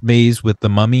versus maze with the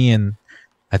mummy, and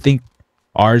I think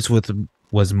ours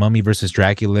was mummy versus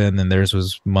Dracula, and then theirs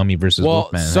was mummy versus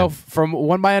Wolfman. So from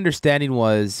what my understanding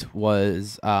was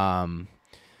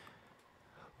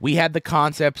we had the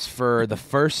concepts for the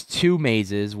first two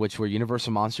mazes, which were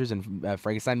Universal Monsters and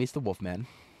Frankenstein Meets the Wolfman.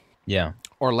 Yeah.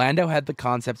 Orlando had the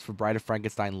concepts for Bride of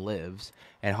Frankenstein Lives,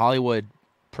 and Hollywood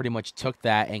pretty much took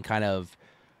that and kind of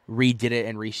redid it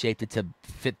and reshaped it to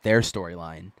fit their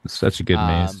storyline. It's such a good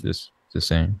maze, just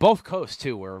saying. Both coasts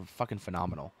too were fucking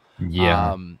phenomenal.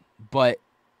 Yeah. But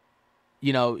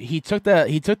he took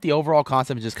the overall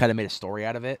concept and just kind of made a story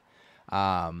out of it.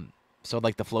 So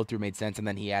like the flow through made sense, and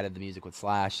then he added the music with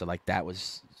Slash, so like that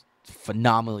was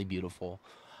phenomenally beautiful.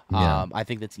 Yeah. I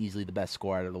think that's easily the best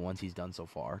score out of the ones he's done so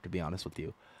far, to be honest with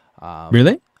you.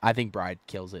 Really? I think Bride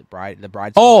kills it. The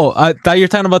Bride. Oh, I thought you were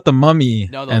talking about the Mummy.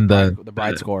 No, and the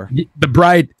Bride score. The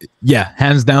Bride, yeah,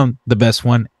 hands down the best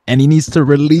one, and he needs to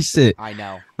release it. I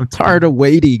know. I'm tired of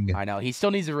waiting. I know. He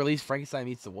still needs to release Frankenstein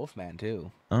Meets the Wolfman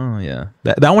too. Oh yeah,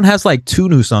 that one has like 2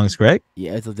 new songs, correct?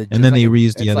 Yeah, and then they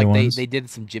reused the other ones. They did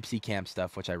some gypsy camp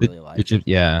stuff, which I really like.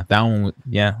 Yeah, that one.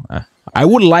 Yeah, I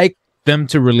would like them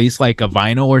to release like a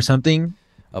vinyl or something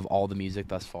of all the music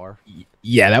thus far.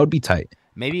 Yeah, that would be tight.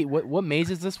 Maybe what maze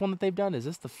is this one that they've done? Is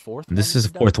this the fourth? This is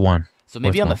the fourth one. So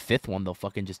maybe on the fifth one they'll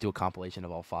fucking just do a compilation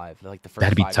of all 5. Like the first.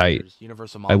 That'd be 5 tight. Years.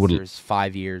 Universal Monsters,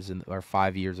 5 years or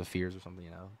 5 years of fears or something,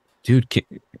 Dude,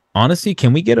 honestly,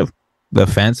 can we get the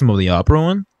Phantom of the Opera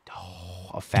one? Oh,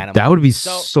 a Phantom. That would be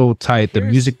so tight. The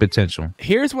music potential.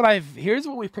 Here's what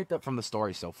we've picked up from the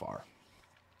story so far.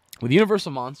 With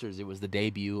Universal Monsters, it was the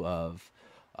debut of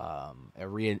a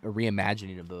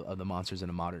reimagining of the monsters in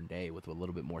a modern day with a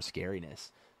little bit more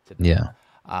scariness to them. Yeah.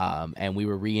 And we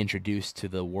were reintroduced to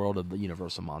the world of the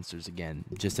Universal Monsters again,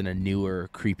 just in a newer,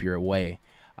 creepier way,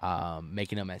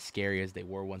 making them as scary as they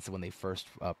were when they first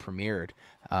premiered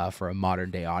for a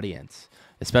modern day audience.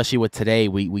 Especially with today,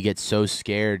 we get so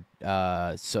scared.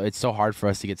 So it's so hard for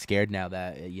us to get scared now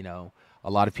that a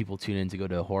lot of people tune in to go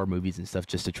to horror movies and stuff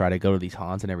just to try to go to these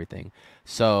haunts and everything.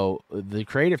 So the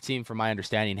creative team, from my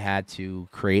understanding, had to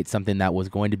create something that was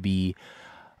going to be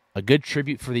a good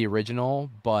tribute for the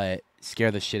original, but scare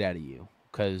the shit out of you.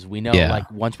 Because we know, like,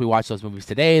 once we watch those movies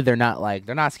today, they're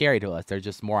not scary to us. They're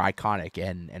just more iconic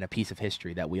and a piece of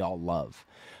history that we all love.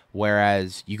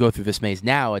 Whereas you go through this maze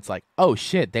now, it's like, oh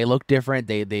shit, they look different.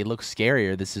 They look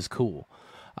scarier. This is cool.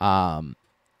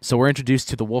 So we're introduced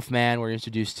to the Wolfman, we're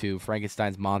introduced to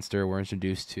Frankenstein's monster, we're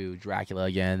introduced to Dracula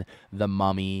again, the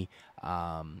Mummy,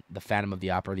 the Phantom of the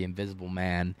Opera, the Invisible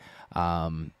Man,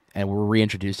 and we're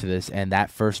reintroduced to this. And that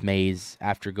first maze,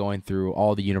 after going through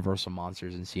all the Universal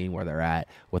monsters and seeing where they're at,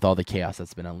 with all the chaos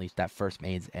that's been unleashed, that first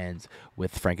maze ends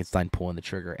with Frankenstein pulling the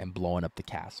trigger and blowing up the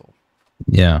castle.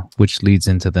 Yeah, which leads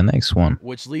into the next one.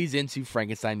 Which leads into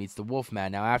Frankenstein Meets the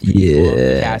Wolfman. Now, after you blow up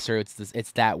the castle,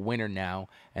 it's that winter now,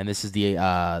 and this is the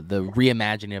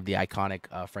reimagining of the iconic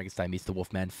Frankenstein Meets the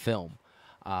Wolfman film,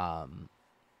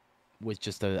 with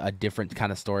just a different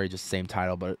kind of story, just same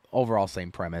title, but overall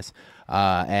same premise.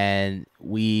 And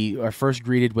we are first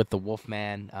greeted with the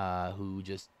Wolfman, who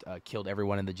just killed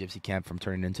everyone in the gypsy camp from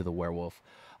turning into the werewolf.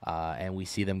 And we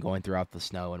see them going throughout the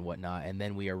snow and whatnot, and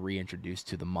then we are reintroduced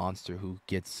to the monster who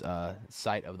gets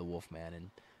sight of the Wolfman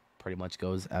and pretty much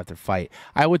goes after fight.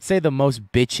 I would say the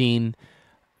most bitching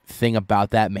thing about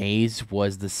that maze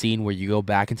was the scene where you go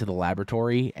back into the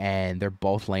laboratory and they're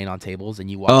both laying on tables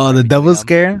and you walk. Oh, the double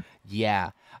scare?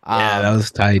 Yeah. Yeah, that was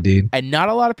tight, dude. And not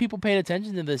a lot of people paid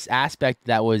attention to this aspect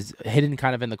that was hidden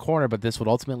kind of in the corner, but this would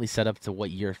ultimately set up to what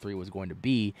year 3 was going to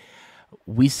be.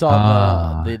 We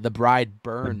saw the bride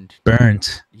burned.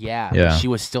 Yeah. She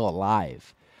was still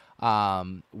alive,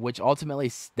 which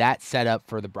ultimately that set up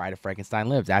for the Bride of Frankenstein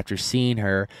Lives. After seeing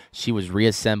her, she was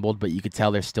reassembled, but you could tell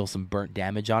there's still some burnt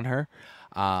damage on her.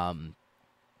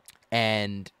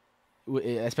 And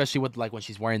especially with like when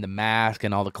she's wearing the mask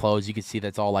and all the clothes, you can see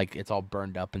that's all like it's all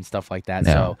burned up and stuff like that.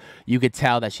 Yeah. So you could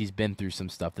tell that she's been through some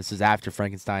stuff. This is after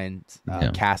Frankenstein's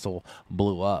Yeah. castle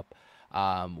blew up.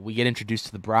 We get introduced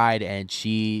to the bride, and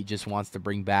she just wants to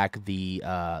bring back the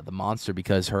monster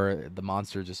because the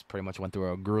monster just pretty much went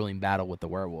through a grueling battle with the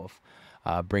werewolf.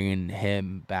 Bringing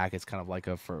him back is kind of like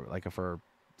a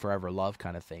forever love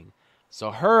kind of thing.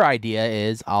 So her idea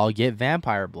is, I'll get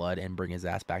vampire blood and bring his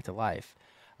ass back to life.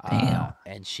 Damn.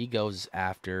 And she goes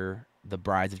after the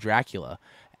brides of Dracula.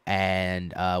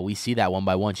 And we see that one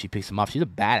by one. She picks him up. She's a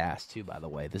badass, too, by the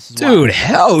way. This is Dude,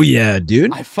 hell yeah,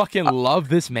 dude. I fucking love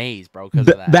this maze, bro, because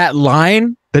of that. That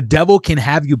line, the devil can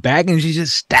have you back, and she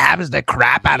just stabs the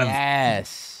crap out of him.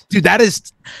 Yes. Dude, that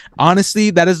is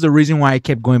honestly, that is the reason why I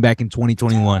kept going back in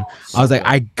 2021. I was like,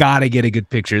 I gotta get a good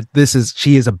picture.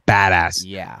 She is a badass.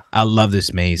 Yeah. I love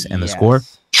this maze. And the score,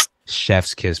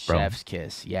 chef's kiss, bro. Chef's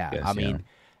kiss, yeah. Yes, I mean,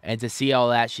 and to see all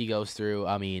that she goes through,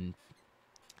 I mean,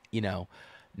 you know,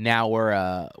 now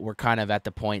we're kind of at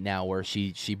the point now where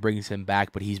she brings him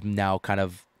back, but he's now kind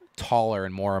of taller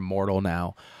and more immortal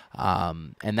now.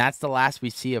 And that's the last we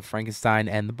see of Frankenstein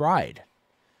and the bride.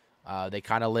 They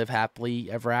kind of live happily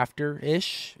ever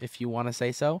after-ish, if you want to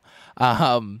say so.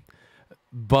 But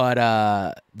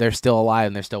they're still alive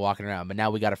and they're still walking around. But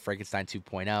now we got a Frankenstein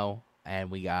 2.0, and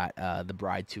we got the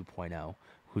bride 2.0,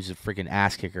 who's a freaking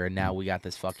ass kicker. And now we got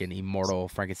this fucking immortal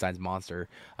Frankenstein's monster.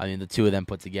 I mean, the two of them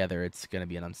put together, it's going to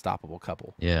be an unstoppable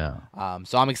couple. Yeah.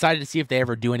 So I'm excited to see if they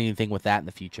ever do anything with that in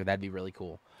the future. That'd be really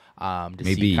cool. To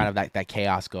see kind of that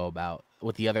chaos go about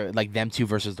with the other, like them two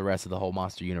versus the rest of the whole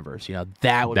monster universe. You know,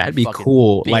 that'd be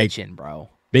cool. Bitchin', like, bro.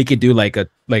 They could do like a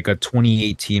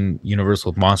 2018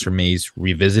 Universal Monster Maze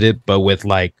revisited, but with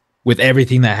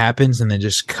everything that happens, and then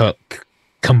just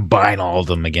combine all of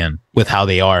them again with how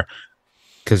they are.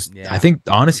 Because I think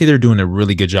honestly they're doing a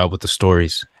really good job with the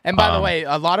stories. And by the way,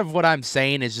 a lot of what I'm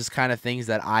saying is just kind of things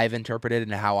that I've interpreted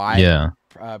and how I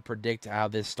predict how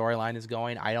this storyline is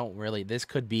going. I don't really. This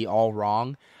could be all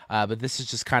wrong, but this is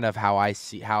just kind of how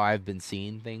I've been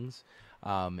seeing things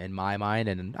in my mind,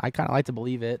 and I kind of like to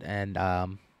believe it. And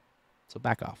so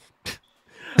back off.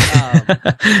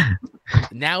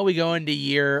 Now we go into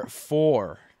year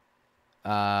 4.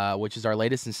 Which is our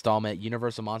latest installment,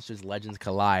 Universal Monsters Legends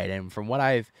Collide. And from what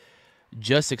I've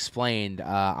just explained,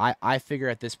 I figure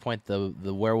at this point the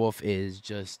werewolf is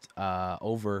just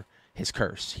over his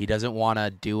curse. He doesn't want to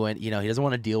do it. You know, he doesn't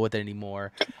want to deal with it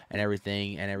anymore and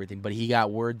everything. But he got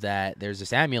word that there's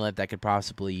this amulet that could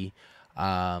possibly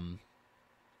uncurse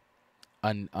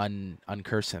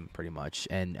him pretty much.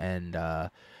 And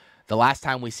the last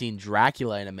time we seen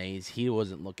Dracula in a maze, he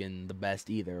wasn't looking the best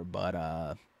either.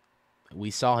 But we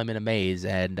saw him in a maze,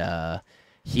 and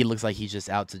he looks like he's just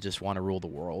out to just want to rule the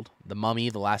world. The Mummy,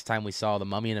 the last time we saw the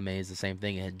Mummy in a maze, the same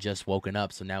thing. It had just woken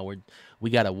up, so now we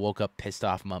got a woke up, pissed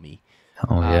off Mummy.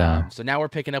 Oh yeah. So now we're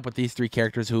picking up with these 3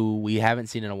 characters who we haven't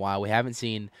seen in a while. We haven't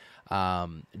seen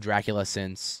Dracula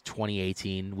since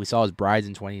 2018. We saw his brides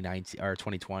in 2019 or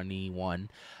 2021.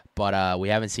 But we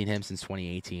haven't seen him since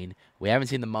 2018. We haven't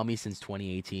seen the Mummy since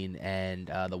 2018. And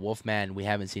the Wolfman, we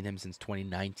haven't seen him since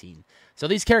 2019. So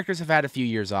these characters have had a few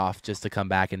years off just to come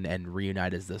back and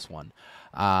reunite as this one.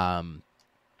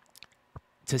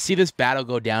 To see this battle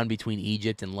go down between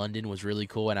Egypt and London was really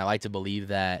cool. And I like to believe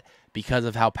that because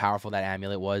of how powerful that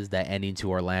amulet was, that ending to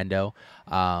Orlando,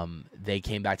 they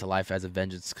came back to life as a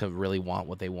vengeance to really want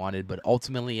what they wanted. But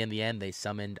ultimately, in the end, they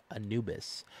summoned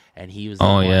Anubis. And he was the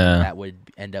one that would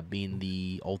end up being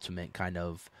the ultimate kind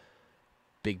of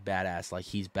big badass. Like,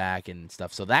 he's back and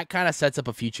stuff. So that kind of sets up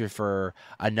a future for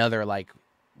another, like,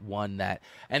 one that,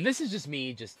 and this is just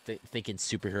me just thinking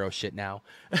superhero shit now.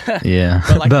 Yeah.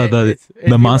 But like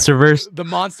the Monsterverse? The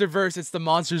Monsterverse, it's the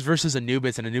monsters versus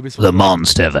Anubis, and Anubis the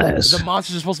Monsterverse. The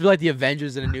monsters are supposed to be like the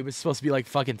Avengers, and Anubis is supposed to be like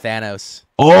fucking Thanos.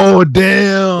 Oh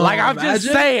damn. Like, I'm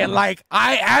just saying, like,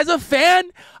 as a fan,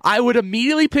 I would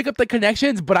immediately pick up the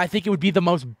connections, but I think it would be the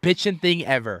most bitchin' thing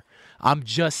ever. I'm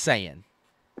just saying.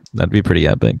 That'd be pretty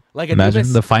epic. Like, imagine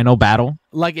Anubis, the final battle,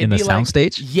 like, in the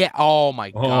soundstage. Yeah. Oh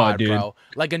my god, dude. bro.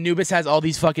 Like, Anubis has all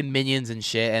these fucking minions and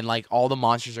shit, and like all the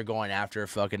monsters are going after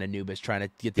fucking Anubis, trying to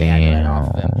get the amulet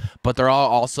off of him. But they're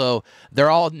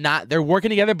working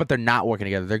together, but they're not working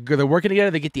together. They're working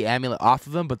together to get the amulet off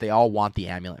of them, but they all want the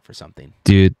amulet for something.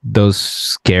 Dude, those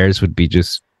scares would be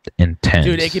just intense.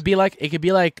 Dude, it could be like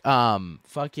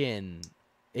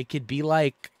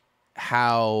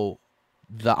how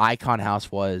the Icon House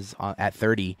was at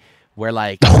 30, where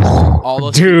like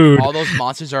all those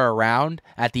monsters are around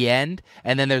at the end,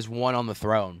 and then there's one on the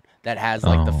throne that has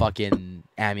like the fucking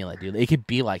amulet, dude. It could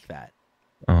be like that.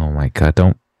 Oh my god,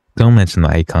 don't Don't mention the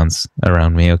icons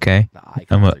around me, okay? The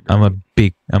icons are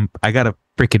great. I got a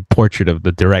freaking portrait of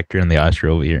the director and the usher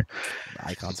over here. The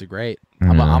icons are great. Yeah.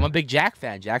 I'm a big Jack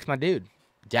fan. Jack's my dude.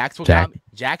 Jack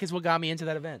is what got me into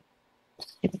that event.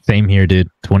 Same here, dude.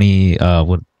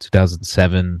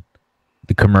 2007,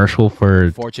 the commercial for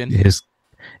Fortune.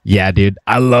 Yeah, dude.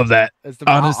 I love that.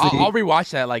 Honestly, I'll rewatch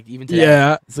that like even today.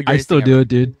 Yeah, I still do it,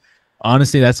 dude.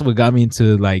 Honestly, that's what got me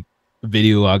into like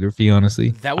videography.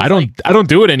 Honestly, I don't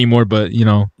do it anymore, but you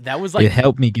know, that was like it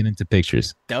helped me get into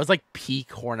pictures. That was like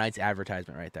peak Horror Nights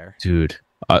advertisement right there, dude.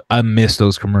 I miss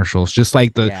those commercials. Just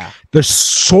like the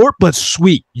short but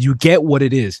sweet. You get what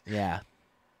it is. Yeah.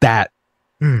 That.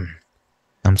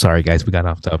 I'm sorry, guys. We got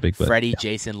off topic. But Freddy,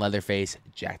 Jason, Leatherface,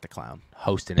 Jack the Clown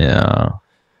hosting it. Yeah.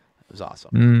 It was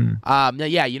awesome.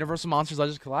 Yeah, Universal Monsters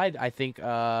Legends Collide, I think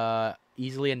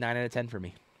easily a 9 out of 10 for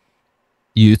me.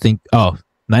 You think 9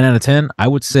 out of 10? I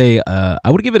would say I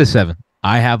would give it a 7.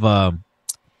 I have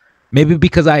maybe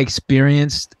because I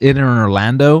experienced it in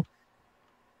Orlando.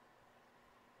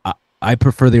 I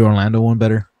prefer the Orlando one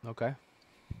better. Okay.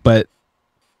 But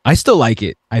I still like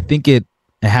it. I think it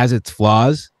has its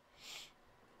flaws,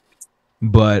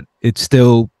 but it's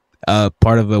still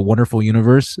part of a wonderful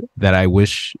universe that I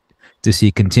wish to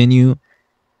see continue.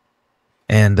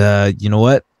 And you know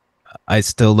what? I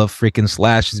still love freaking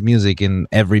Slash's music in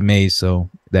every maze,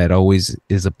 so that always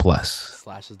is a plus.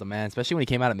 Slash is the man, especially when he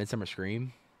came out at Midsummer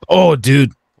Scream. Oh,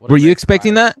 dude. Were you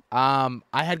expecting that? I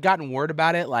had gotten word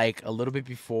about it like a little bit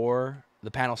before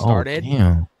the panel started. Oh,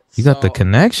 damn. You got the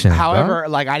connection. However,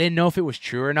 like I didn't know if it was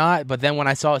true or not, but then when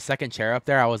I saw a second chair up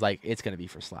there, I was like, it's going to be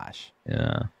for Slash.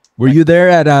 Yeah. Were you there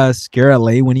at Scare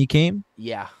LA when he came?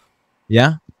 Yeah.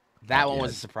 Yeah? That one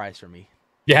was a surprise for me.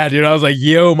 Yeah, dude. I was like,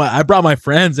 yo, I brought my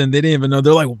friends and they didn't even know.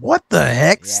 They're like, what the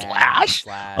heck? Slash?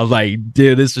 I was like,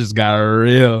 dude, this just got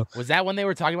real. Was that when they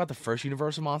were talking about the first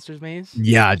Universal Monsters maze?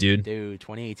 Yeah, dude. Dude,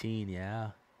 2018,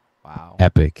 yeah. Wow.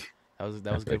 Epic. That was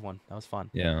a good one. That was fun.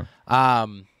 Yeah. All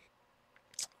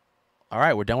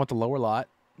right, we're done with the lower lot.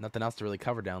 Nothing else to really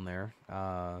cover down there.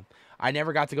 I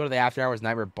never got to go to the After Hours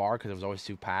Nightmare Bar because it was always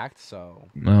too packed. So.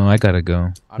 No, I gotta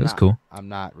go. That's cool. There's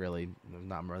not really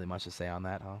much to say on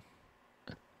that, huh?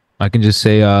 I can just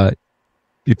say,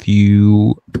 if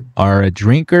you are a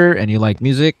drinker and you like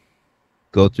music,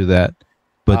 go through that.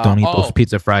 But don't eat those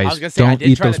pizza fries. I was gonna say, don't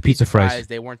eat those pizza fries.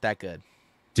 They weren't that good.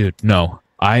 Dude, no.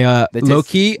 I low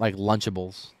key like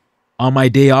Lunchables. On my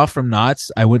day off from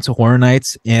Knott's, I went to Horror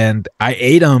Nights and I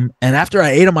ate them. And after I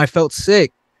ate them, I felt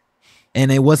sick.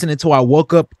 And it wasn't until I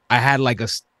woke up, I had like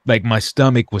my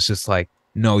stomach was just like,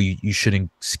 no, you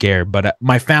shouldn't scare. But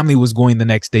my family was going the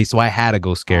next day, so I had to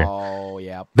go scare. Oh,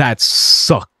 yeah. That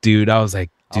sucked, dude. I was like,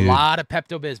 dude. A lot of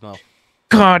Pepto-Bismol.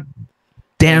 God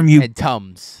damn you. And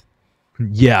Tums.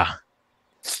 Yeah.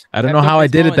 I don't know how I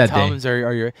did it that Tums day.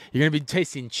 You're going to be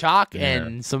tasting chalk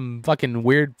and some fucking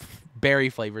weird berry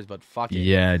flavors, but fuck it.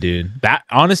 Yeah, dude.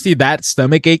 Honestly, that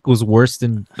stomach ache was worse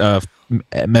than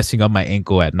messing up my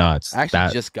ankle at Knott's. I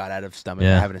actually just got out of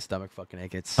having a stomach fucking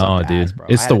ache. It's so bad, dude, bro.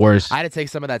 it's the worst. I had to take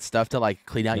some of that stuff to like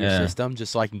clean out your system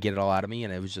just so I can get it all out of me,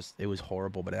 and it was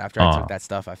horrible. But after I took that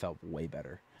stuff, I felt way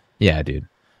better. Yeah, dude.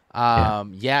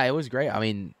 Yeah, it was great. I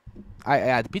mean,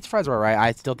 the pizza fries were alright.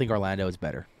 I still think Orlando is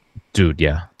better. Dude,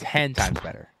 yeah. 10 times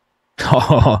better.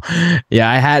 Oh, yeah.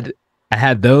 I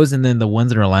had those, and then the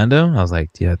ones in Orlando. I was like,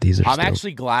 yeah, these are. I'm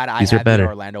actually glad I had the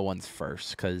Orlando ones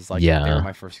first because, like, they were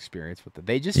my first experience with it.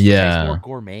 They just taste more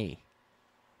gourmet.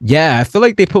 Yeah, I feel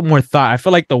like they put more thought. I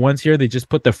feel like the ones here, they just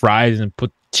put the fries and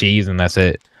put cheese, and that's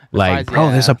it. Like, bro,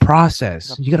 there's a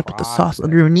process. You gotta put the sauce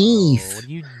underneath. Bro. What are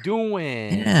you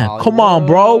doing? Yeah, Hollywood? come on,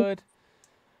 bro.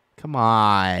 Come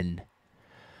on.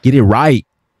 Get it right.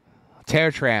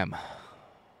 Terror Tram.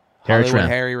 Hollywood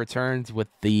Harry returns with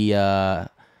the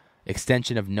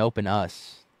extension of Nope and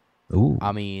Us. Ooh.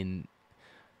 I mean,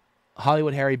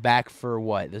 Hollywood Harry back for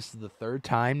what? This is the third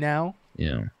time now.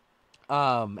 Yeah.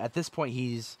 At this point,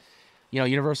 he's,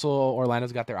 Universal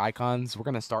Orlando's got their icons. We're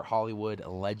gonna start Hollywood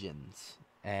Legends,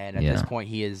 and at this point,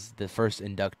 he is the first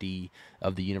inductee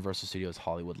of the Universal Studios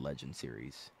Hollywood Legends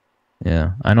series.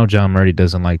 Yeah, I know John Murray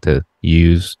doesn't like to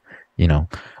use. We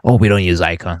don't use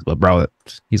icons, but bro,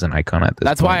 he's an icon at this.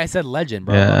 That's point. why I said legend,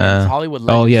 bro. Yeah. I mean, Hollywood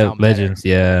Legends. Oh yeah, legends.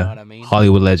 Better. Yeah. You know what I mean?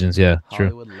 Hollywood Legends. Yeah.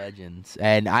 Hollywood Legends,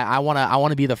 and I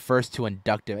wanna be the first to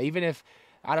induct him, even if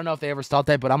I don't know if they ever start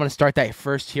that, but I'm gonna start that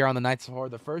first here on the Nights of Horror.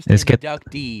 The first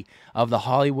inductee of the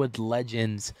Hollywood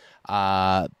Legends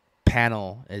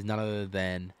panel is none other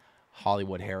than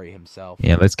Hollywood Harry himself.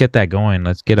 Yeah, let's get that going.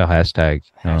 Let's get a hashtag.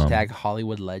 Hashtag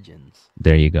Hollywood Legends.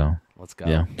 There you go. Let's go.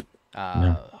 Yeah.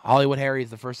 Hollywood Harry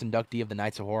is the first inductee of the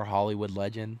Nights of Horror Hollywood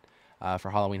Legend.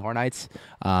 for Halloween Horror Nights.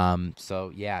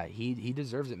 So yeah, he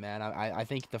deserves it, man. I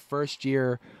think the first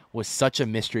year was such a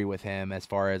mystery with him as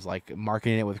far as like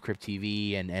marketing it with Crypt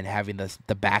TV and having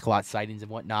the backlot sightings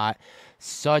and whatnot.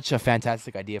 Such a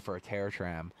fantastic idea for a terror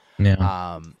tram.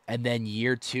 Yeah. And then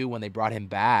year 2 when they brought him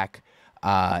back,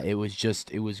 it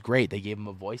was great. They gave him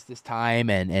a voice this time,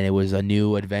 and it was a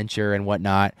new adventure and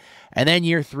whatnot. And then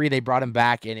year 3 they brought him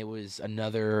back, and it was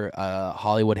another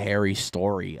Hollywood Harry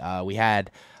story. We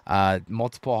had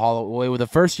multiple well, the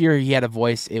first year he had a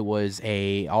voice. It was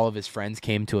all of his friends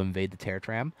came to invade the terror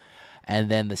tram. And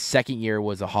then the second year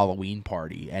was a Halloween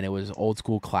party, and it was old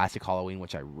school classic Halloween,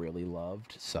 which I really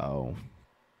loved. So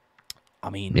I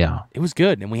mean, Yeah. it was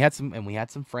good, and we had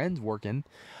some friends working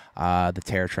the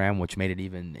terror tram, which made it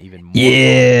even more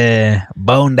Yeah.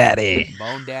 Bone Daddy. fun.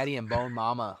 Bone Daddy and Bone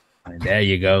Mama, There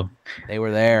you go. they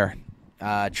were there.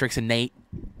 Trix and Nate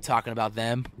talking about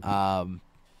them.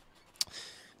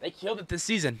 They killed it this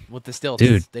season with the stilts.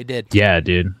 Dude. They did. Yeah,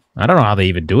 dude. I don't know how they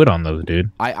even do it on those,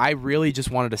 dude. I really just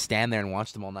wanted to stand there and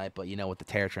watch them all night, but with the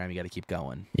terror tram, you got to keep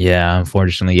going. Yeah,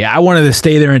 unfortunately. Yeah, I wanted to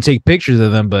stay there and take pictures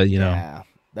of them, but Yeah.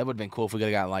 That would have been cool if we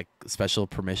could have got like special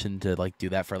permission to like do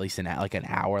that for at least an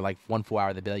hour, like 1 full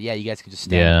hour. They'd be like, yeah, you guys can just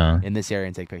stand in this area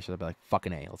and take pictures. I'd be like,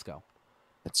 fucking A, let's go.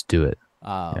 let's do it.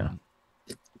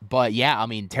 But yeah, I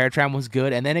mean, Terror Tram was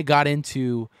good, and then it got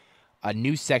into a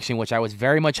new section, which I was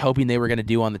very much hoping they were going to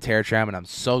do on the Terror Tram, and I'm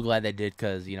so glad they did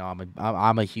because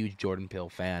I'm a huge Jordan Peele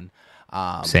fan.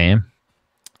 Same.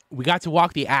 We got to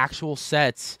walk the actual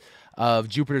sets of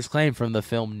Jupiter's Claim from the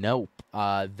film Nope.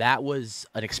 That was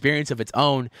an experience of its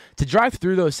own. To drive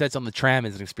through those sets on the tram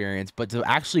is an experience, but to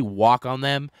actually walk on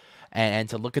them and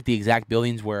to look at the exact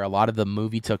buildings where a lot of the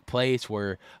movie took place,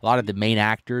 where a lot of the main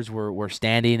actors were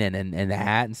standing and the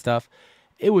hat and stuff,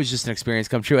 it was just an experience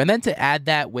come true. And then to add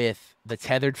that with the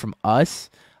Tethered from Us,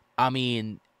 I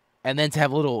mean, and then to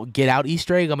have a little Get Out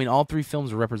Easter egg, I mean, all 3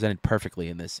 films were represented perfectly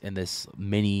in this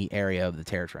mini area of the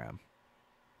Terror Tram.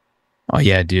 Oh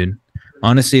yeah, dude.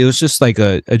 Honestly, it was just like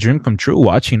a dream come true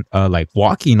watching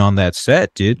walking on that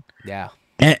set, dude. Yeah.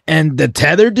 And the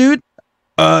Tether, dude,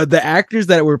 the actors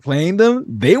that were playing them,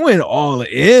 they went all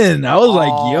in. I was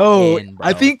like, yo,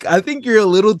 I think you're a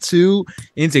little too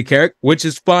into character, which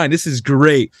is fine. This is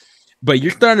great. But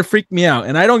you're starting to freak me out,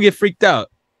 and I don't get freaked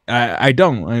out. I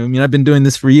don't. I mean, I've been doing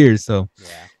this for years, so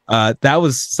that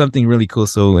was something really cool.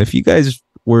 So if you guys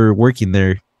were working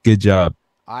there, good job.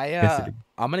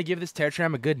 I'm gonna give this Terror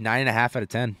Tram a good 9.5 out of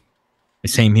 10.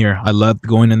 Same here. I loved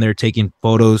going in there, taking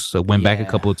photos. So went back a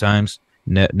couple of times.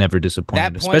 Never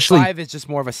disappointed. That especially 0.5 is just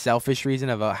more of a selfish reason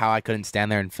of how I couldn't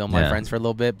stand there and film my friends for a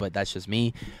little bit, but that's just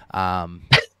me. So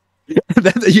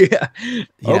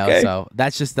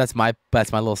that's my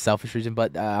little selfish reason.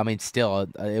 But I mean, still,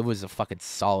 it was a fucking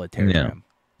solid Terror Tram.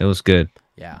 It was good.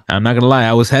 Yeah, I'm not gonna lie.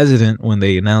 I was hesitant when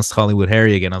they announced Hollywood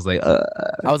Harry again. I was like,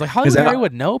 Hollywood Harry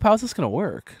would Nope. How's this gonna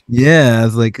work? Yeah, I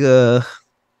was like, well,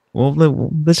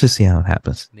 let's just see how it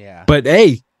happens. Yeah, but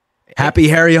hey, happy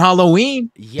Harry Halloween.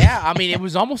 Yeah, I mean, it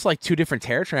was almost like 2 different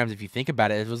Terror Trams if you think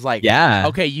about it. It was like,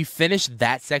 okay, you finished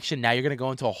that section. Now you're gonna go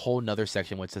into a whole nother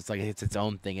section, which is like it's its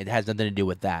own thing. It has nothing to do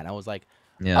with that. And I was like,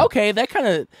 okay, that kind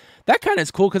of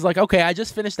is cool because like, okay, I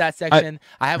just finished that section.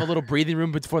 I have a little breathing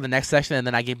room before the next section, and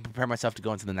then I can prepare myself to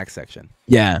go into the next section.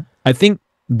 Yeah, I think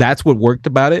that's what worked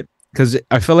about it because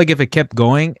I felt like if it kept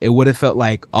going, it would have felt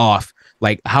like off.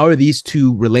 Like, how are these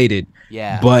 2 related?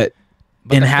 Yeah, but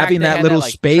in having that little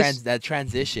space, that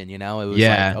transition, it was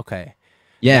like, okay,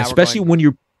 yeah, especially when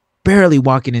you're barely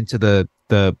walking into the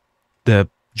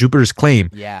Jupiter's Claim.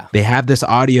 Yeah, they have this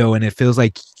audio, and it feels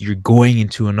like you're going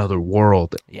into another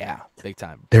world. Yeah, big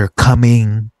time. They're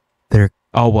coming.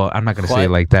 Oh well, I'm not gonna say it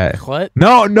like that. What?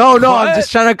 No. I'm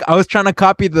just I was trying to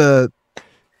copy the.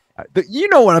 You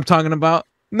know what I'm talking about?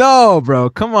 No, bro,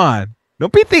 come on.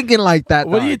 Don't be thinking like that.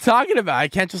 What are you talking about? I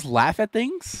can't just laugh at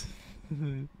things.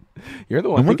 You're the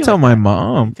one. I'm gonna tell my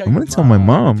mom. I'm gonna tell my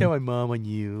mom. Tell my mom on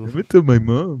you. I'm gonna tell my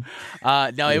mom.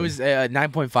 No, it was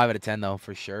 9.5 out of 10 though,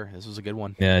 for sure. This was a good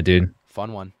one. Yeah, dude.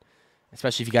 Fun one,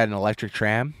 especially if you got an electric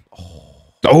tram.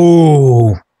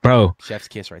 Oh, bro. Chef's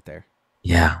kiss right there.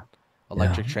 Yeah.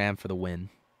 Electric tram for the win.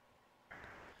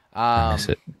 I miss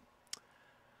it.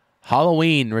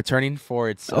 Halloween returning for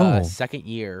its second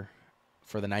year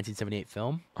for the 1978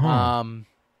 film.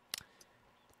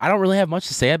 I don't really have much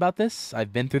to say about this.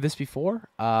 I've been through this before.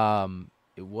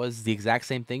 It was the exact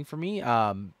same thing for me.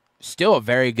 Still a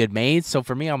very good maze. So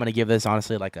for me, I'm going to give this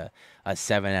honestly like a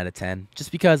 7 out of 10.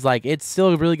 Just because like it's still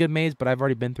a really good maze, but I've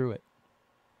already been through it.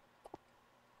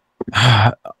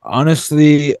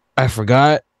 Honestly, I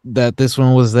forgot that this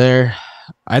one was there.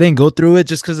 I didn't go through it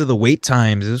just because of the wait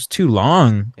times. It was too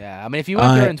long. Yeah, I mean, if you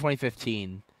went through it in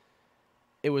 2015,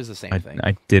 it was the same thing.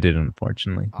 I did it,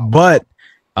 unfortunately. Oh, but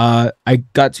I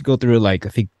got to go through it like I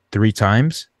think 3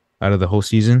 times out of the whole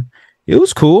season. It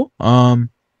was cool. I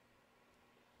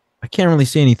can't really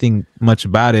say anything much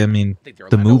about it. I mean, I think the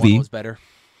the Orlando movie one was better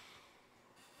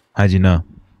how'd you know?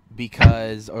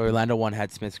 because Orlando one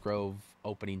had Smith's Grove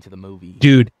opening to the movie.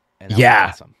 Dude, And that yeah.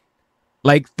 was awesome.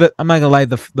 Like I'm not gonna lie,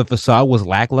 the facade was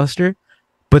lackluster,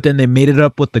 but then they made it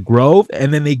up with the Grove,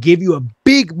 and then they gave you a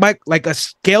big like a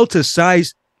scale to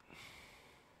size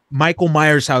Michael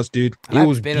Myers house, dude. It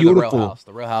was beautiful. The Real House.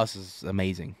 The Real House is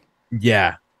amazing.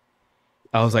 Yeah.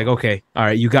 I was like, okay, all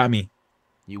right, you got me.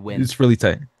 You win. It's really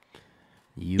tight.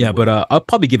 Win. But I'll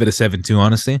probably give it a 7 too,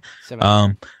 honestly.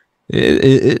 7.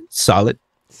 It's solid.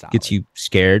 Solid. Gets you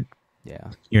scared.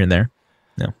 Yeah. Here and there.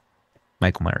 No.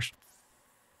 Michael Myers.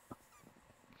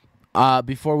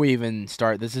 Before we even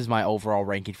start, this is my overall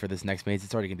ranking for this next maze.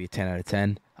 It's already gonna be a 10 out of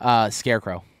 10.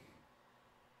 Scarecrow.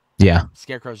 Yeah.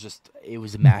 Scarecrow's it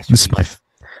was a masterpiece.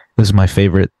 This is my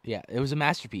favorite. Yeah, it was a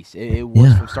masterpiece. It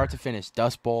was from start to finish.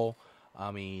 Dust Bowl.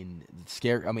 I mean,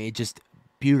 it just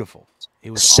beautiful.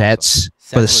 It was sets,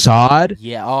 awesome. facade.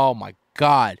 Yeah. Oh my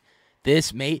God,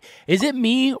 this maze. Is it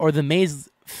me or the maze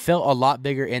felt a lot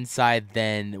bigger inside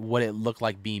than what it looked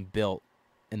like being built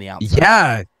in the outside?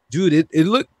 Yeah, dude.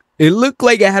 It looked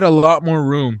like it had a lot more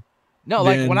room. No,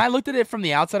 like when I looked at it from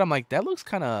the outside, I'm like, that looks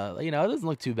kind of, it doesn't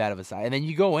look too bad of a size. And then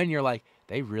you go in, you're like,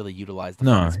 they really utilized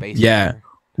the space. Yeah.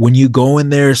 When you go in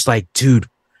there, it's like, dude,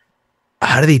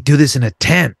 how do they do this in a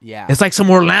tent? Yeah. It's like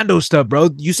some Orlando stuff, bro.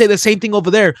 You say the same thing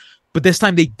over there, but this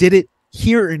time they did it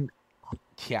here in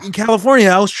California.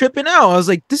 I was tripping out. I was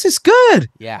like, this is good.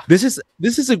 Yeah. This is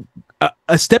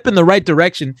a step in the right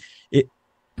direction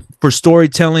for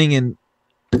storytelling and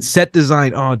set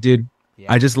design. Oh, dude.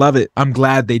 Yeah. I just love it. I'm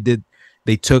glad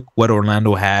they took what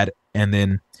Orlando had and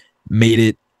then made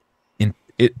it in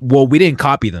it. Well, we didn't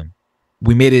copy them.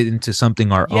 We made it into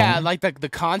something our own. Yeah, like the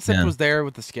concept was there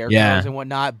with the scarecrows and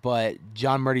whatnot, but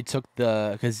John Murdy took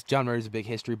because John Murdy's a big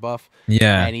history buff.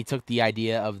 Yeah. And he took the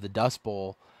idea of the Dust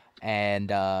Bowl and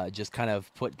just kind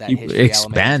of put that history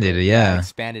expanded it. Yeah.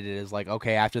 Expanded it as like,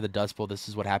 okay, after the Dust Bowl, this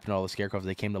is what happened to all the scarecrows.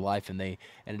 They came to life and they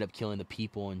ended up killing the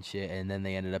people and shit, and then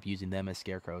they ended up using them as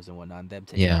scarecrows and whatnot, and them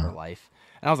taking over life.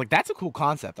 And I was like, that's a cool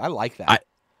concept. I like that.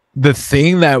 The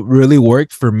thing that really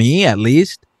worked for me, at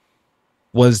least,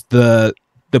 was the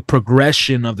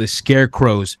progression of the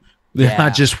scarecrows. There's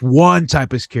not just one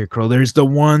type of scarecrow. There's the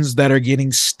ones that are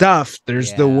getting stuffed.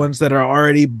 There's the ones that are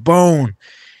already bone.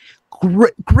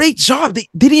 Great job. They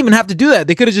didn't even have to do that.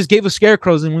 They could have just gave us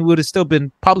scarecrows and we would have still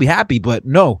been probably happy. But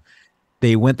no,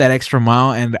 they went that extra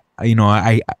mile. And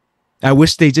I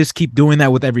wish they just keep doing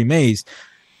that with every maze.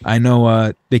 I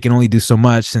know they can only do so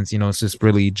much since it's just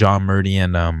really John Murdy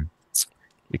and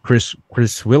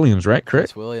Chris Williams, right?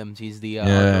 Chris Williams. He's the art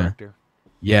director.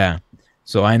 Yeah.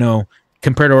 So I know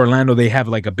compared to Orlando, they have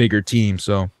like a bigger team.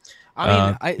 So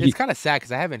I mean, it's kind of sad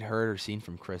because I haven't heard or seen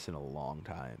from Chris in a long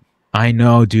time. I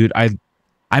know, dude.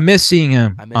 I miss seeing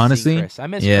him. Honestly, Chris. I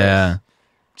miss Chris.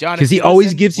 John, because he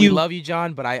always gives you. We love you,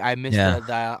 John, but I miss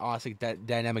the awesome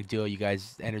dynamic duo you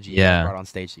guys energy you guys brought on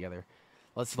stage together.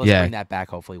 Let's bring that back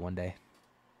hopefully one day.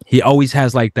 He always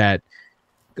has like that.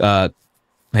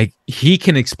 Like he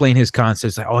can explain his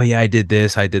concepts. Like, oh yeah, I did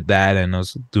this, I did that, and I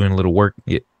was doing a little work.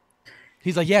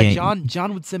 He's like, yeah,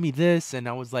 John would send me this, and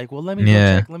I was like, well, let me go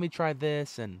check, let me try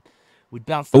this, and we'd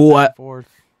bounce back and forth.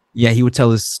 Yeah, he would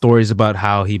tell us stories about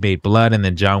how he made blood, and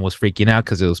then John was freaking out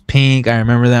because it was pink. I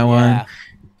remember that one.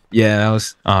 Yeah, that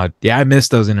was. I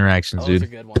missed those interactions, dude. Those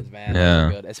are good ones, man. Yeah, those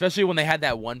are good. Especially when they had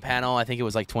that one panel. I think it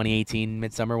was like 2018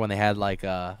 Midsummer when they had like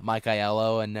Mike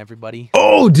Aiello and everybody.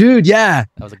 Oh, dude, yeah.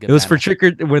 That was a good. It was for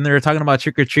when they were talking about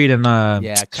Trick or Treat and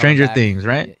Stranger Things,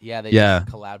 right? Yeah, they just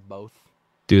collabed both.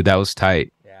 Dude, that was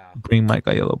tight. Yeah. Bring Mike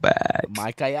Aiello back.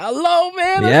 Mike Aiello,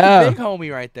 man. That's a big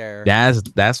homie right there.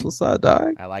 That's what's up,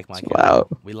 dog. I like Mike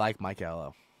Aiello. We like Mike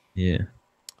Aiello. Yeah.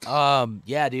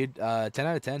 Yeah, dude. 10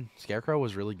 out of 10. Scarecrow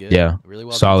was really good. Yeah. Really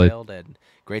well solid. Detailed and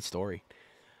great story.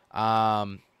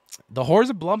 The Horrors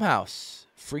of Blumhouse,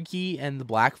 Freaky and the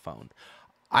Black Phone.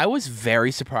 I was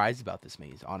very surprised about this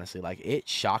maze, honestly. Like, it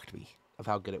shocked me of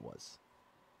how good it was.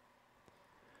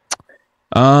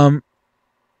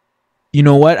 You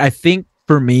know what? I think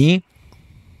for me,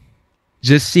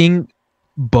 just seeing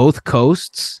both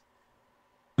coasts,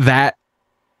 that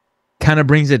kind of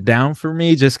brings it down for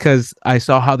me, just because I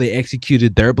saw how they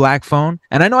executed their Black Phone.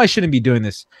 And I know I shouldn't be doing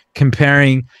this,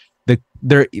 comparing they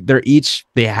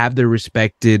have their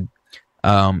respected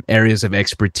areas of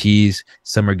expertise.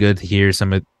 Some are good here,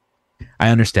 I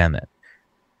understand that.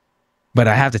 But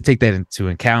I have to take that into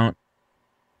account.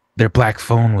 Their black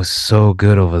phone was so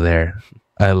good over there.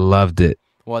 I loved it.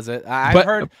 Was it?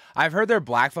 But I've heard their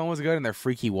black phone was good and their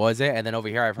freaky was it, and then over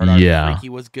here I've heard our yeah, freaky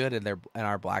was good and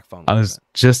our black phone I was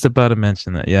wasn't. just about to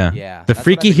mention that. Yeah, Yeah, the that's what I've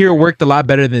freaky been here hearing. worked a lot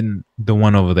better than the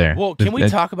one over there. Well, can we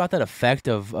talk about that effect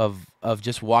of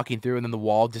just walking through and then the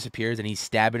wall disappears and he's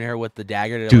stabbing her with the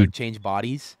dagger to like change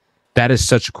bodies? That is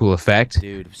such a cool effect,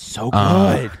 dude. So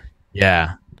good.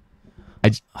 Yeah, I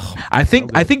so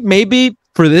think good. maybe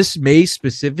for this maze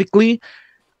specifically,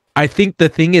 I think the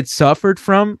thing it suffered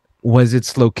from was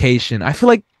its location. I feel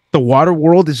like the water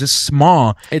world is just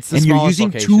small. It's the and you're smallest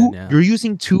using location, you're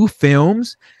using 2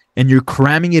 films and you're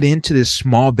cramming it into this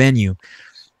small venue.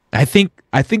 I think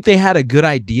they had a good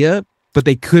idea, but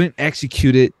they couldn't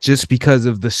execute it just because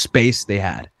of the space they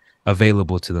had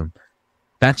available to them.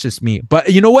 That's just me.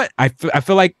 But you know what? I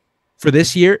feel like for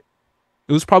this year,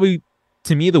 it was probably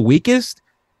to me the weakest,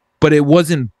 but it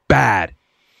wasn't bad.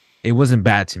 It wasn't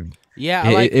bad to me. Yeah,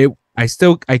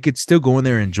 I could still go in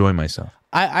there and enjoy myself.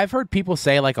 I've heard people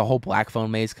say like a whole black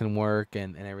phone maze can work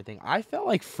and everything. I felt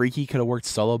like Freaky could have worked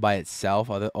solo by itself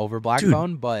over black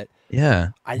phone, but yeah,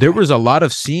 there was a lot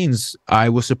of scenes I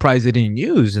was surprised they didn't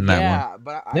use in that one. Yeah,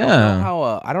 but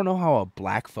I don't know how a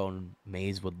black phone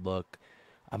maze would look.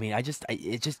 I mean,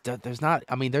 there's not.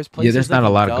 I mean, there's places. Yeah, there's not a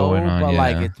lot going on. But yeah.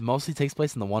 like, it mostly takes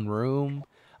place in the one room.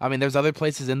 I mean, there's other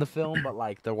places in the film, but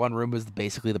like the one room is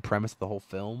basically the premise of the whole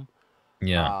film.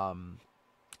 Yeah.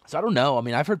 So I don't know. I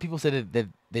mean, I've heard people say that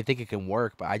they think it can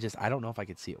work, but I don't know if I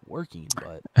could see it working.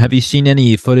 But have you seen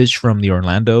any footage from the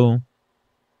Orlando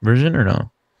version or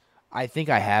no? I think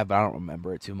I have, but I don't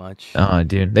remember it too much. Oh,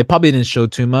 dude, they probably didn't show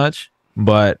too much,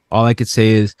 but all I could say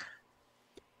is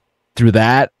through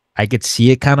that I could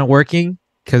see it kind of working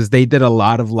because they did a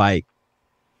lot of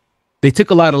they took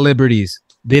a lot of liberties.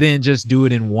 They didn't just do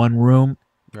it in one room.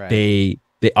 Right.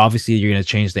 They obviously you're gonna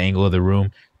change the angle of the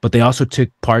room, but they also took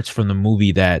parts from the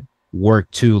movie that work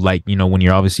too. Like, you know, when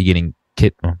you're obviously getting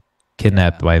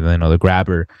kidnapped by the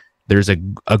grabber, there's a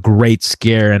great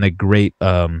scare and a great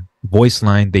voice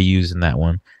line they use in that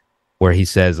one where he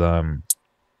says,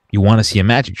 you want to see a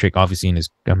magic trick, obviously in his,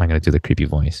 I'm not gonna do the creepy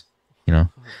voice, you know,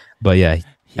 but yeah, you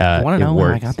want to know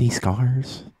why I got these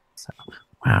scars?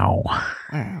 Wow.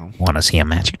 Want to see a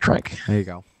magic trick? There you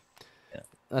go. Yeah.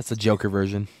 That's the Joker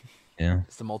version. Yeah,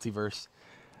 it's the multiverse.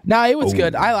 No, it was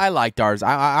good. I liked ours.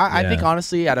 I think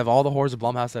honestly, out of all the horrors of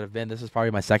Blumhouse that have been, this is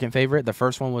probably my second favorite. The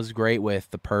first one was great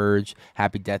with The Purge,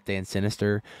 Happy Death Day, and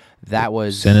Sinister. That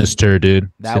was Sinister,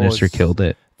 dude. Sinister killed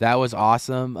it. That was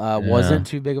awesome. Wasn't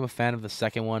too big of a fan of the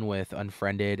second one with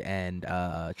Unfriended and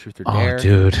Truth or Dare. Oh,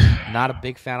 dude. Not a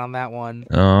big fan on that one.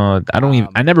 I don't even.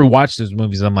 I never watched those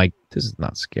movies. I'm like, this is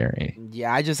not scary.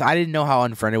 Yeah, I didn't know how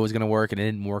Unfriended was gonna work, and it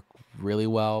didn't work really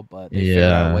well, but they figured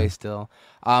out a way still.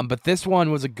 But this one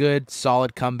was a good,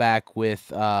 solid comeback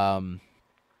with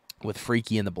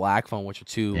Freaky and the Black Phone, which are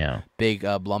two big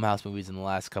Blumhouse movies in the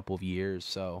last couple of years.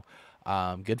 So.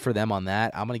 Good for them on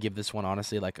that. I'm gonna give this one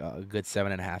honestly like a good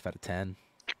 7.5 out of 10.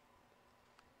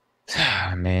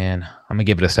 Man, I'm gonna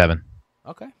give it a 7.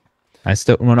 Okay.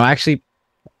 Actually,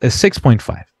 a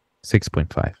 6.5.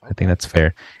 6.5. Okay. I think that's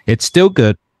fair. It's still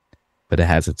good, but it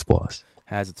has its flaws.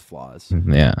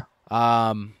 Yeah.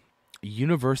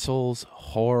 Universal's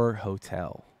Horror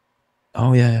Hotel.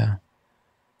 Oh yeah.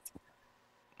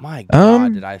 My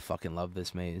God, did I fucking love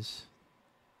this maze.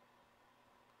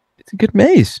 It's a good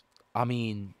maze. I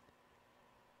mean,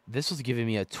 this was giving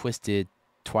me a twisted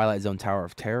Twilight Zone Tower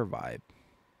of Terror vibe.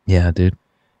 Yeah, dude.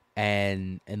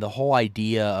 And the whole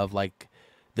idea of like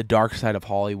the dark side of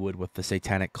Hollywood with the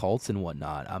satanic cults and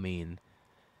whatnot. I mean,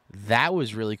 that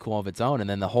was really cool of its own. And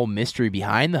then the whole mystery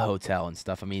behind the hotel and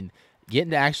stuff. I mean,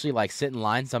 getting to actually like sit in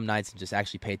line some nights and just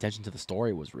actually pay attention to the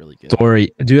story was really good.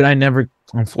 Dude,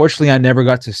 unfortunately, I never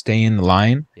got to stay in the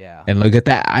line. Yeah. And look at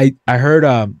that. I heard,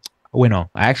 I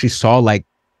actually saw like,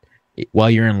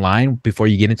 while you're in line before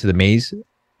you get into the maze,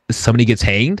 somebody gets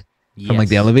hanged from like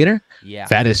the elevator. Yeah,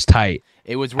 that is tight.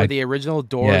 It was where the original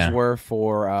doors were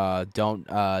for don't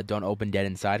open dead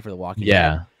inside for the Walking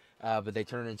Dead. But they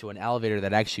turned it into an elevator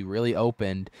that actually really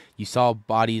opened. You saw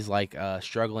bodies like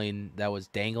struggling that was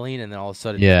dangling, and then all of a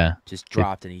sudden just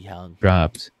dropped and he hung.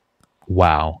 Dropped.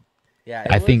 Wow. Yeah,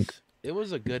 I think it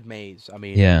was a good maze. I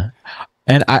mean,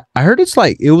 and I heard it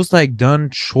was done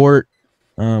short.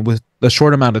 With a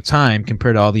short amount of time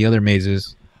compared to all the other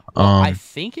mazes. I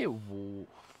think it.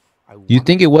 You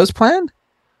think it was planned?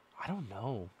 I don't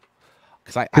know.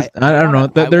 I don't know.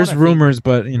 There's rumors,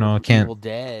 but I can't. People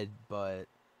dead, but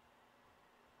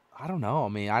I don't know. I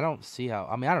mean, I don't see how.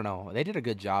 I mean, I don't know. They did a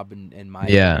good job in my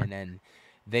opinion, and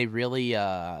they really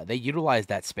they utilized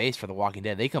that space for The Walking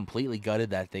Dead. They completely gutted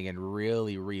that thing and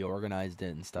really reorganized it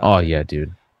and stuff. Oh And yeah,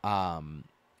 dude.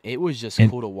 it was just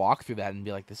And cool to walk through that and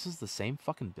be like, this is the same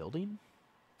fucking building.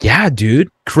 yeah,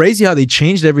 dude. Crazy how they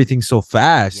changed everything so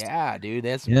fast. Yeah, dude. They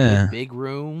had some good Yeah. big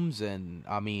rooms, and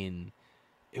I mean,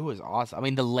 it was awesome. I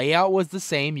mean, the layout was the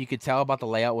same. You could tell about the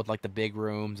layout with like the big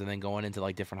rooms and then going into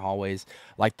like different hallways.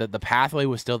 Like the pathway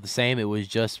was still the same. It was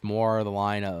just more the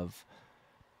line of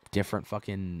different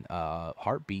fucking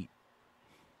heartbeat.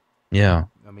 Yeah.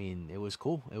 I mean, it was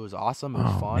cool. It was awesome. It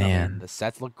was Oh fun. I mean, man. the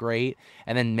sets look great.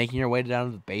 And then making your way down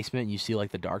to the basement, you see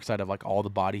like the dark side of like all the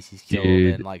bodies he's killed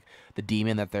and Dude. like the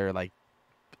demon that they're like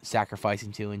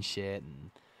sacrificing to and shit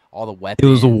and all the It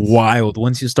was weapons. wild.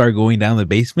 Once you start going down the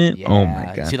basement, oh my Yeah,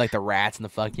 you god. see like the rats and the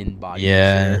fucking bodies and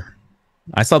Yeah. shit.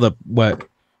 I saw the what?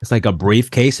 It's like a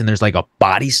briefcase and there's like a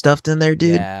body stuffed in there,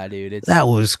 dude. Yeah, dude, That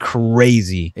was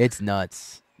crazy. it's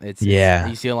nuts. It's Yeah.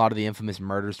 you see a lot of the infamous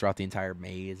murders throughout the entire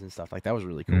maze and stuff like that was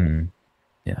really cool. Mm,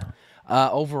 yeah.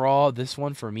 Overall, this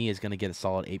one for me is gonna get a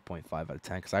solid 8.5 out of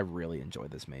 10 because I really enjoyed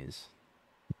this maze.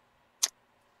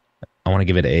 I want to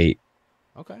give it an 8.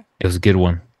 Okay, It was a good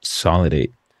one. Solid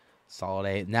 8. solid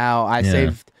 8. Now I Yeah.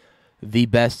 saved the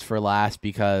best for last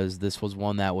because this was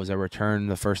one that was a return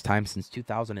the first time since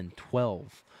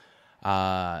 2012.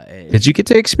 Did you get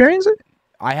to experience it?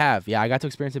 I have, yeah, I got to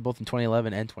experience it both in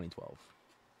 2011 and 2012.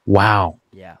 Wow.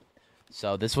 Yeah.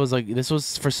 So this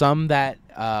was for some that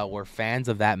were fans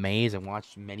of that maze and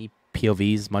watched many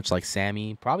POVs, much like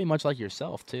Sammy, probably much like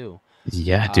yourself too.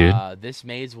 Yeah, dude. This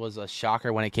maze was a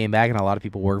shocker when it came back, and a lot of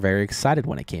people were very excited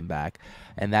when it came back.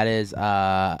 And that is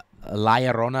La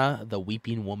Llorona, the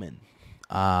Weeping Woman.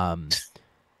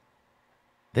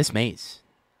 This maze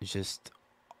has just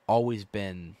always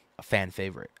been a fan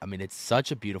favorite. I mean, it's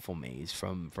such a beautiful maze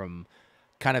from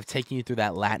kind of taking you through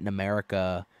that Latin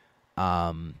America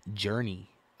journey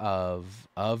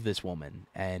of this woman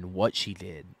and what she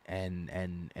did and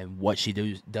what she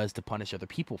does to punish other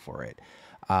people for it.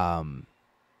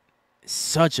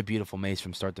 Such a beautiful maze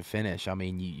from start to finish. I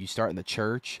mean, you start in the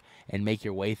church and make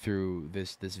your way through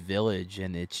this village,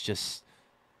 and it's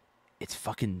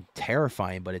fucking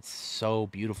terrifying, but it's so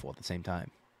beautiful at the same time.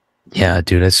 Yeah,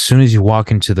 dude. As soon as you walk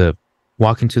into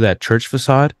that church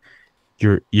facade,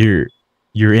 you're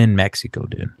in Mexico,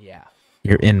 dude. Yeah,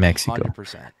 You're in Mexico.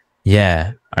 100%.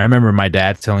 Yeah. I remember my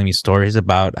dad telling me stories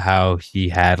about how he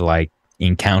had like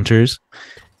encounters,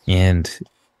 and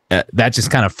that just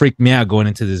kind of freaked me out going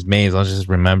into this maze. I was just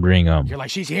remembering You're like,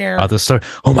 she's here. the story.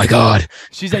 Oh my god.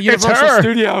 She's at It's Universal her.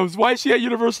 Studios. Why is she at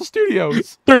Universal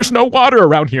Studios? There's no water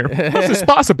around here. How's this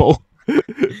possible?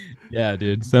 Yeah,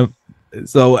 dude. So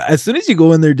as soon as you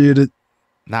go in there, dude,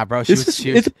 Nah, bro.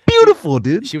 it's beautiful,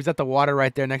 dude. She was at the water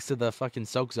right there next to the fucking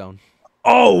soak zone.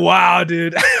 Oh wow,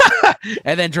 dude.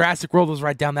 And then Jurassic World was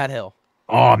right down that hill.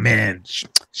 Oh man,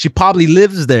 she probably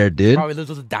lives there, dude. Probably lives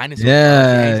with the dinosaurs.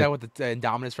 Yeah. She hangs out with the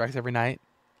Indominus Rex every night.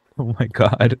 Oh my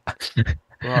god.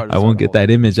 Bro, I won't get that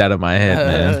image out of my head,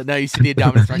 man. No, you see the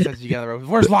Indominus Rex as you get on the road.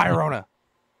 Where's La Llorona?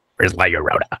 Where's La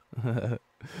Llorona?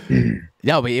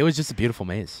 No, but it was just a beautiful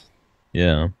maze.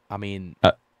 Yeah. I mean,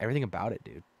 everything about it,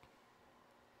 dude.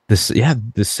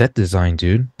 The set design,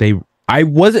 dude. I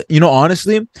wasn't,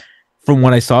 honestly, from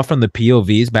what I saw from the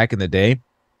POVs back in the day,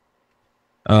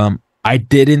 I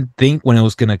didn't think when it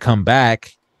was gonna come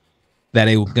back that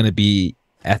it was gonna be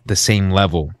at the same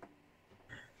level.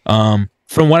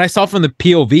 From what I saw from the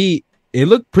POV, it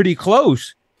looked pretty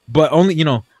close, but only,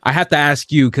 I have to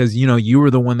ask you because you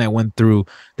were the one that went through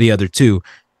the other two.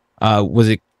 Was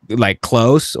it like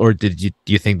close, or do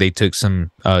you think they took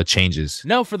some changes?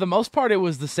 No, for the most part, it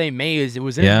was the same maze. It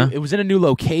was in Yeah? it was in a new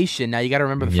location. Now you got to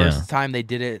remember the Yeah. first time they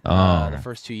did it, Oh. the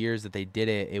first 2 years that they did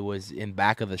it, it was in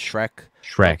back of the Shrek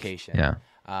location. Yeah.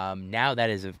 Now that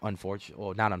is not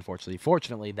unfortunately,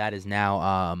 fortunately, that is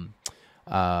now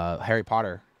Harry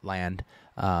Potter land,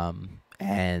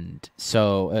 and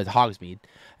so Hogsmeade,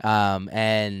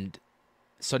 and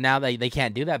so now they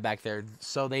can't do that back there.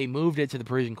 So they moved it to the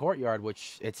Parisian Courtyard,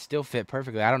 which it still fit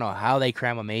perfectly. I don't know how they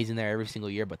cram a maze in there every single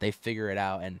year, but they figure it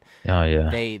out, and Oh yeah.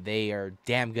 they are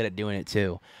damn good at doing it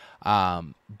too.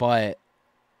 But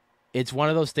it's one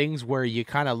of those things where you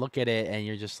kind of look at it and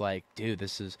you're just like, dude,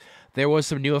 there was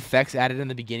some new effects added in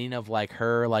the beginning of like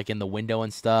her like in the window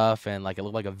and stuff, and like it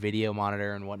looked like a video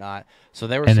monitor and whatnot. So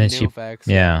there were And some then new effects.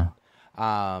 Yeah.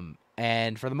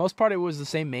 And for the most part, it was the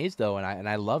same maze though, and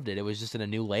I loved it. It was just in a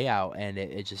new layout, and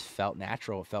it just felt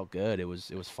natural. It felt good. It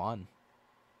was fun.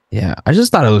 Yeah. I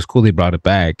just thought it was cool they brought it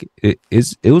back. It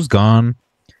was gone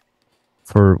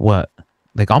for what?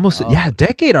 Like almost a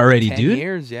decade already, 10 dude.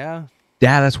 years, yeah.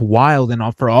 Yeah, that's wild.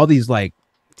 And for all these like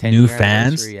new 10-year fans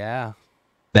anniversary, yeah.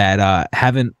 that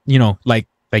haven't, like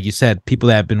you said, people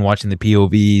that have been watching the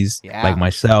POVs, like Yeah.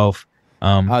 myself.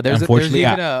 There's Unfortunately,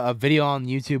 even a video on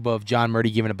YouTube of John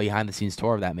Murdy giving a behind the scenes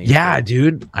tour of that maze, yeah, bro.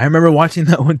 dude, I remember watching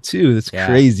that one too. That's Yeah.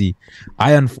 crazy.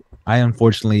 I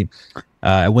unfortunately,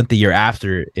 I went the year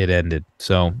after it ended,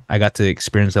 so I got to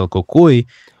experience El Cocuy,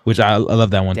 which I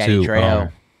love that one Danny too.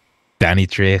 Trejo. Danny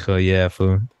Trejo, yeah,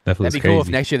 fool. That That'd was be cool if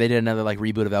crazy. next year they did another like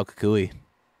reboot of El Cucuy.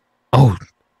 Oh,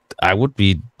 I would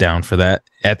be down for that.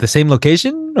 At the same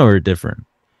location or different?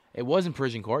 It was in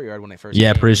Parisian Courtyard when they first Yeah, came.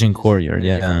 It was Parisian just Courtyard.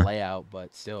 in a different Yeah, layout,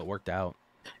 but still it worked out.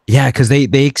 yeah, because they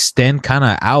extend kind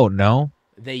of out. No,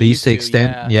 They they used used to to,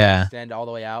 extend. yeah, Yeah. extend all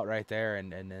the way out right there,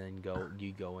 and then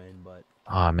you go in, but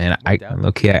Oh man, worked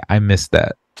out. I missed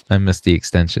that. I missed the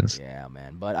extensions. Yeah,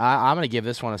 man. But I'm gonna give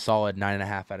this one a solid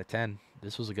 9.5 out of 10.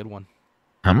 This was a good one.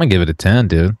 I'm gonna give it a 10,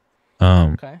 dude.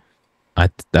 Okay. I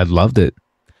loved it.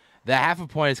 The half a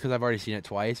point is because I've already seen it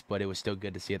twice, but it was still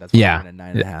good to see it. That's why Yeah, I'm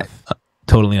giving it 9.5.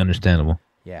 totally understandable.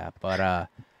 Yeah, but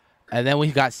and then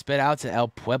we got spit out to El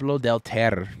Pueblo del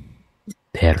Terror.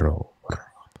 Terror.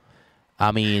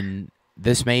 I mean,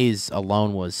 this maze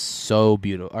alone was so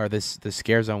beautiful, or the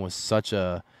scare zone was such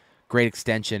a great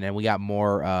extension, and we got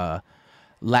more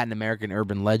Latin American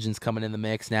urban legends coming in the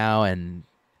mix now, and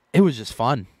it was just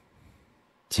fun.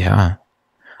 Yeah,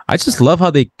 I just love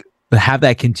how they have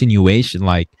that continuation.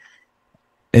 Like,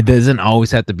 it doesn't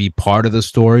always have to be part of the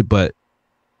story, but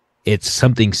it's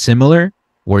something similar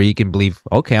where you can believe,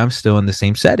 okay, I'm still in the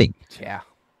same setting, Yeah,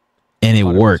 and it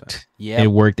 100%. worked. Yeah, It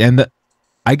worked, and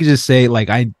I could just say, like,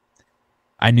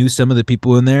 I knew some of the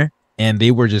people in there, and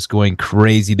they were just going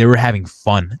crazy. They were having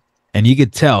fun, and you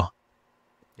could tell.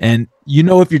 And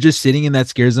if you're just sitting in that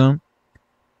scare zone,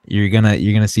 you're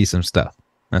gonna see some stuff.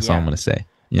 That's all I'm gonna say.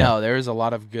 Yeah. No, there's a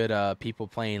lot of good people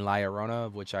playing La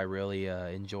Llorona, which I really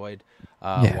enjoyed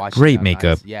Yeah, watching. great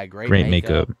makeup. Yeah, Great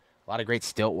makeup. A lot of great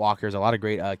stilt walkers. A lot of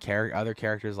great other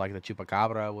characters like the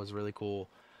Chupacabra was really cool.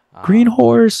 Green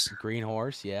horse. Green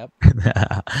horse. Yep.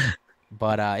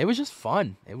 But it was just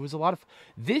fun. It was a lot of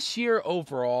this year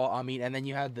overall. I mean, and then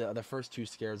you had the first two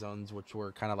scare zones, which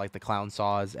were kind of like the clown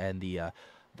saws and the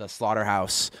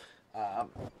slaughterhouse.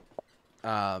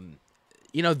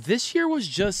 This year was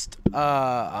just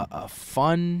a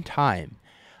fun time,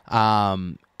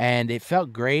 and it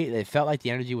felt great. It felt like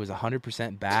the energy was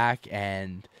 100% back,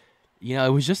 and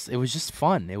it was just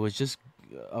fun. It was just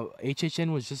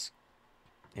HHN was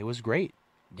it was great.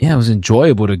 Yeah, it was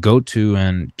enjoyable to go to,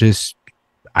 and just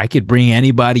I could bring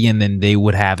anybody, and then they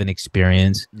would have an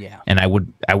experience. Yeah, and I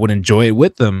would enjoy it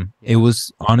with them. Yeah. It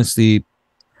was honestly,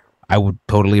 I would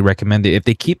totally recommend it if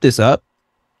they keep this up.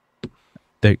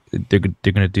 They're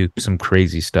gonna do some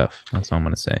crazy stuff. That's all I'm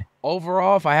gonna say.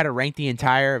 Overall, if I had to rank the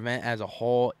entire event as a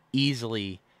whole,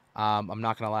 easily, I'm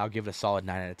not gonna lie, I'll give it a solid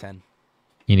 9 out of 10.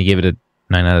 You gonna give it a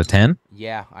 9 out of 10?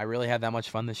 Yeah, I really had that much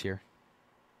fun this year.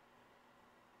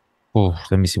 Oh,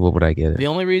 let me see. What would I get? The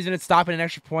only reason it's stopping an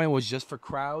extra point was just for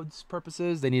crowds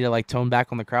purposes. They need to tone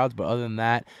back on the crowds, but other than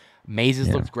that, mazes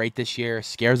looked great this year.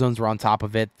 Scare zones were on top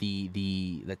of it.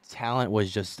 The talent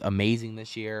was just amazing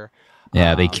this year.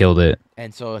 Yeah, they killed it.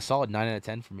 And so a solid 9 out of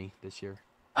 10 for me this year.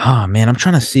 Oh man, I'm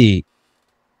trying to see.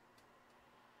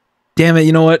 Damn it!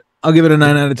 You know what? I'll give it a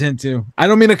 9 out of 10 too. I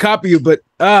don't mean to copy you, but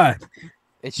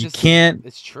it's you can't.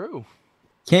 It's true.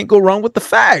 Can't go wrong with the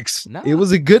facts. No. It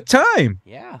was a good time.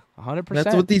 Yeah, 100%.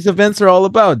 That's what these events are all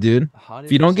about, dude. 100%.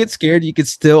 If you don't get scared, you could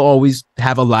still always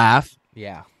have a laugh.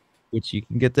 Yeah. Which you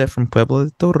can get that from Pueblo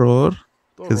del Terror.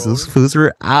 Because those fools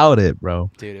were out it,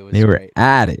 bro. Dude, it was They were great.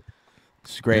 at it.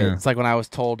 It's great. Yeah. It's like when I was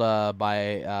told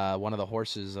by one of the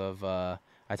horses I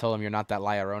told him, "You're not that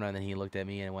La Llorona," and then he looked at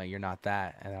me and went, "You're not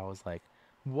that." And I was like,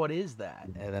 "What is that?"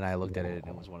 And then I looked at it, and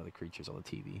it was one of the creatures on the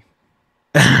TV.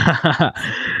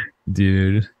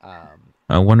 Dude.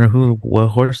 I wonder what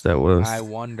horse that was. I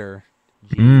wonder.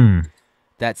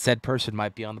 That said person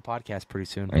might be on the podcast pretty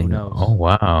soon. Who knows? Oh,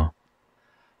 wow.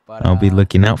 But I'll be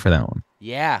looking out for that one.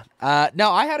 Yeah.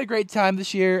 No, I had a great time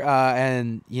this year,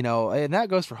 and that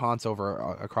goes for Hans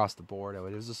across the board. It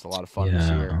was just a lot of fun this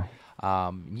year.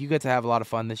 You got to have a lot of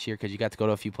fun this year because you got to go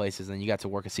to a few places, and you got to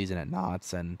work a season at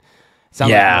Knott's, and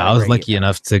I was lucky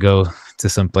enough to go to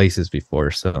some places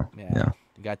before, so yeah.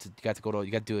 You got to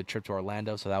do a trip to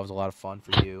Orlando, so that was a lot of fun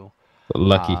for you.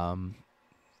 Lucky.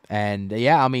 And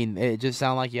yeah, I mean, it just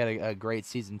sounded like you had a great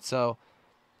season. So,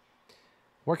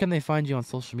 where can they find you on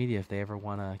social media if they ever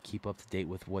want to keep up to date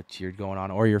with what you're going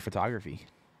on or your photography?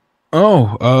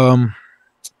 Oh,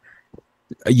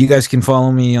 you guys can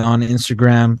follow me on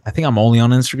Instagram. I think I'm only on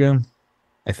Instagram.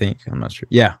 I'm not sure.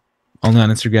 Yeah, only on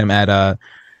Instagram at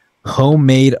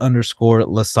homemade underscore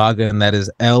Lasaaga, and that is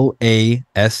Lasaaga.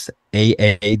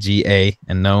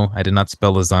 And no, I did not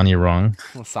spell lasagna wrong.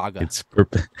 Lasaaga. It's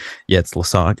yeah, it's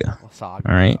Lasaaga. Lasaaga.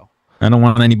 All right. Bro. I don't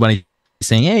want anybody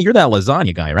saying, "Hey, you're that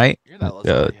lasagna guy, right?" You're that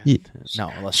lasagna. No,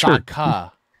 Lasaaga.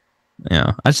 Sure.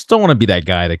 Yeah, I just don't want to be that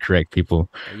guy to correct people.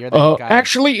 You're that guy.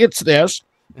 Actually, it's this.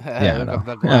 Yeah, no.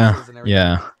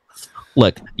 Yeah.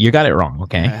 Look, you got it wrong.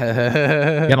 Okay,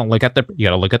 you gotta look at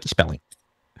the spelling.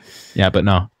 Yeah, but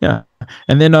no, yeah.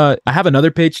 And then I have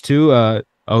another page too. I'm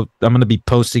gonna be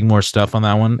posting more stuff on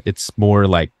that one. It's more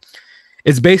like,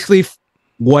 it's basically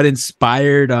what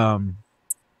inspired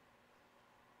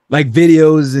like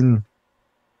videos and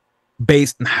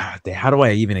based. How do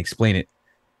I even explain it?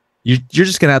 You're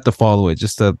just gonna have to follow it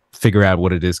just to figure out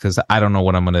what it is, because I don't know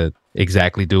what I'm gonna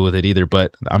exactly do with it either.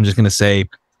 But I'm just gonna say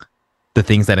the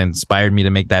things that inspired me to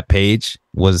make that page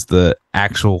was the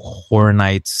actual Horror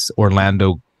Nights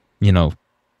Orlando,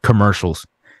 commercials.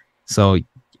 So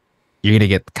you're gonna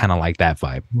get kind of like that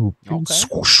vibe.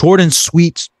 Okay. Short and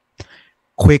sweet,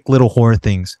 quick little horror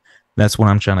things. That's what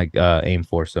I'm trying to aim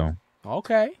for. So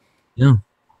okay, yeah,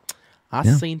 I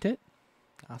seen it.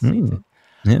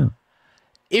 Yeah.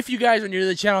 If you guys are new to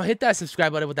the channel, hit that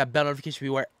subscribe button with that bell notification to be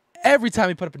aware every time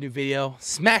we put up a new video.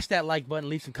 Smash that like button.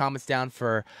 Leave some comments down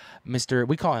for Mr.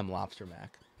 We call him Lobster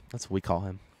Mac. That's what we call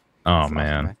him. Oh,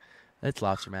 man. It's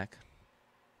Lobster Mac.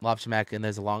 Lobster Mac, and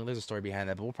there's a story behind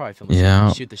that, but we'll probably film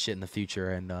shoot the shit in the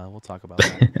future, and we'll talk about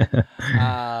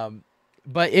that.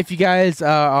 But if you guys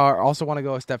also want to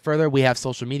go a step further, we have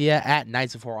social media at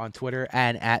Nights of Horror on Twitter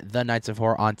and at The Nights of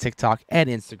Horror on TikTok and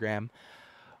Instagram.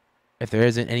 If there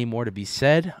isn't any more to be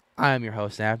said, I am your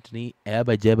host, Anthony. I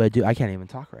can't even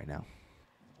talk right now.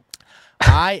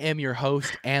 I am your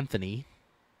host, Anthony.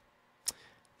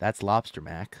 That's Lobster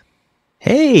Mac.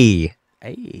 Hey.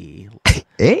 Laxina.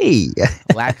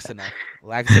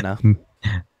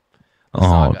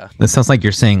 Oh, that sounds like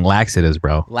you're saying laxatives,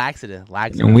 bro. Laxative.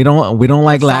 And we don't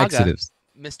like laxatives.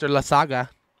 Mr. Lasaaga.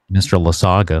 Mr.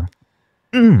 Lasaaga.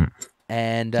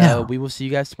 And we will see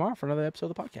you guys tomorrow for another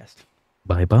episode of the podcast.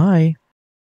 Bye-bye.